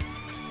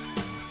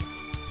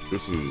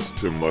 this is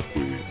Tim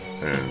Luckley,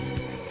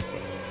 and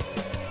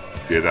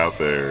get out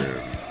there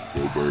and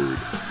go bird.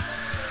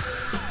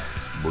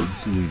 Martin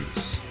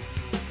Salinas.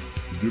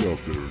 Get out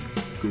there and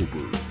go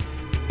bird.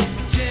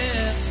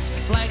 Jet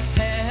black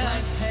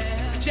hair,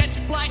 jet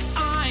black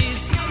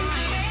eyes.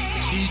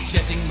 She's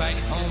jetting back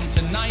home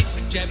tonight.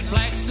 Jet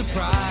black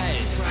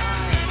surprise.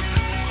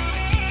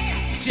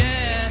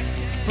 Jet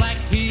black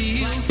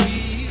heels,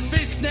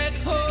 fishnet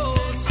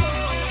hose.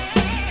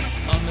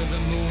 Under the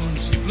moon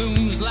she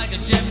blooms like a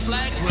jet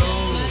black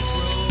rose.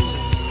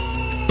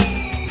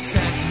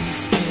 Satin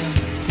skin,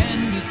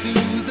 tender to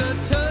the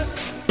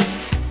touch.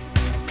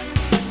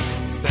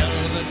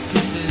 Velvet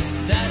kisses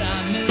that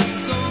I miss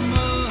so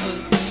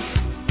much.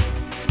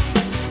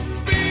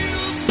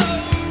 Feels so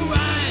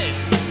right,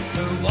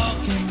 her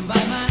walking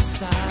by my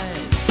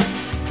side.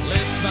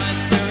 Lifts my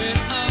spirit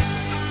up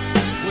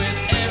with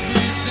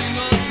every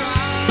single stride.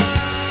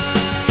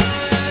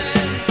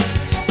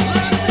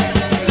 Lord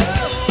heaven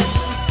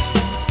knows,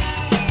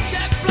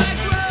 jet black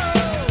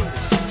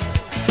rose,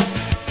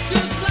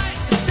 just like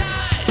the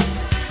tide,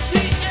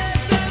 she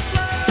ebbs and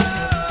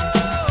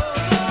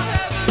flows. Oh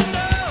heaven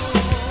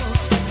knows,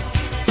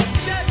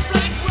 jet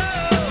black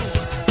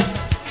rose,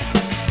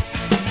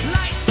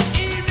 like the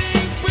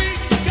evening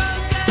breeze she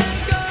comes and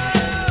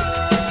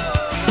goes.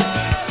 Oh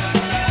heaven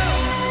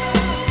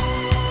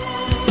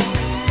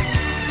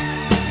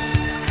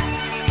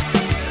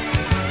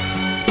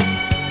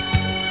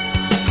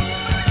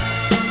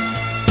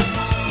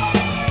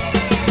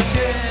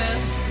jet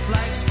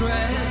black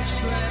stretch,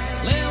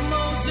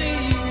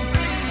 limousine.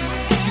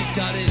 She's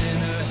got it in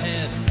her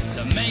head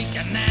to make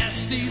a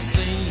nasty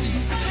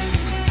scene.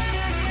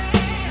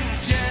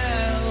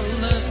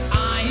 Jealous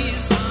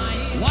eyes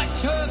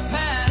watch her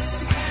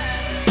pass.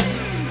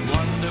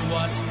 Wonder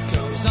what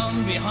goes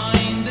on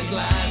behind the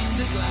glass.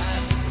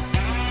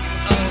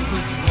 Oh,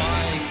 but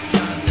why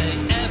can't they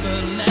ever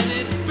let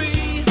it be?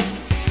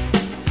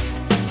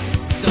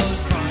 Those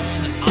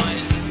prying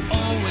eyes that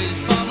always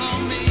follow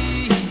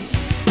me.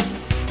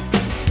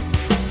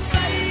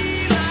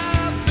 Say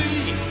la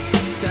vie,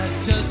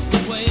 that's just the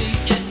way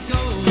it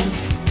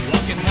goes.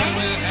 Walking home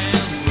with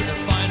hands with the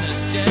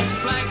finest jet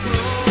black rose.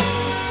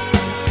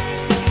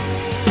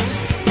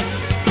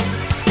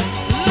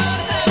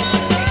 Lord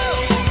heaven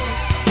knows,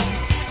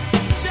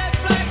 jet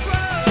black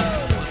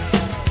rose,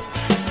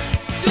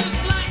 just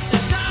like the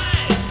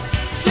tide,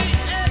 she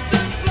ebbs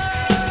and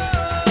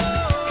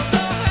flows.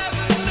 Oh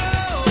heaven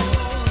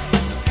knows,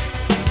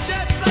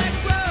 jet black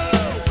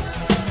rose,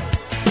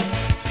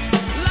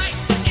 like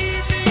the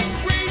evening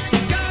breeze she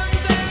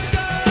comes and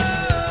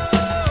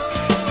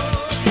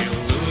goes. She'll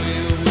lure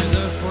you with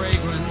her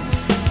fragrance,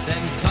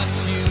 then cut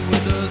you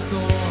with her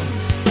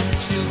thorns.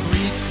 She'll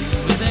greet you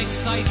with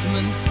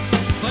excitement,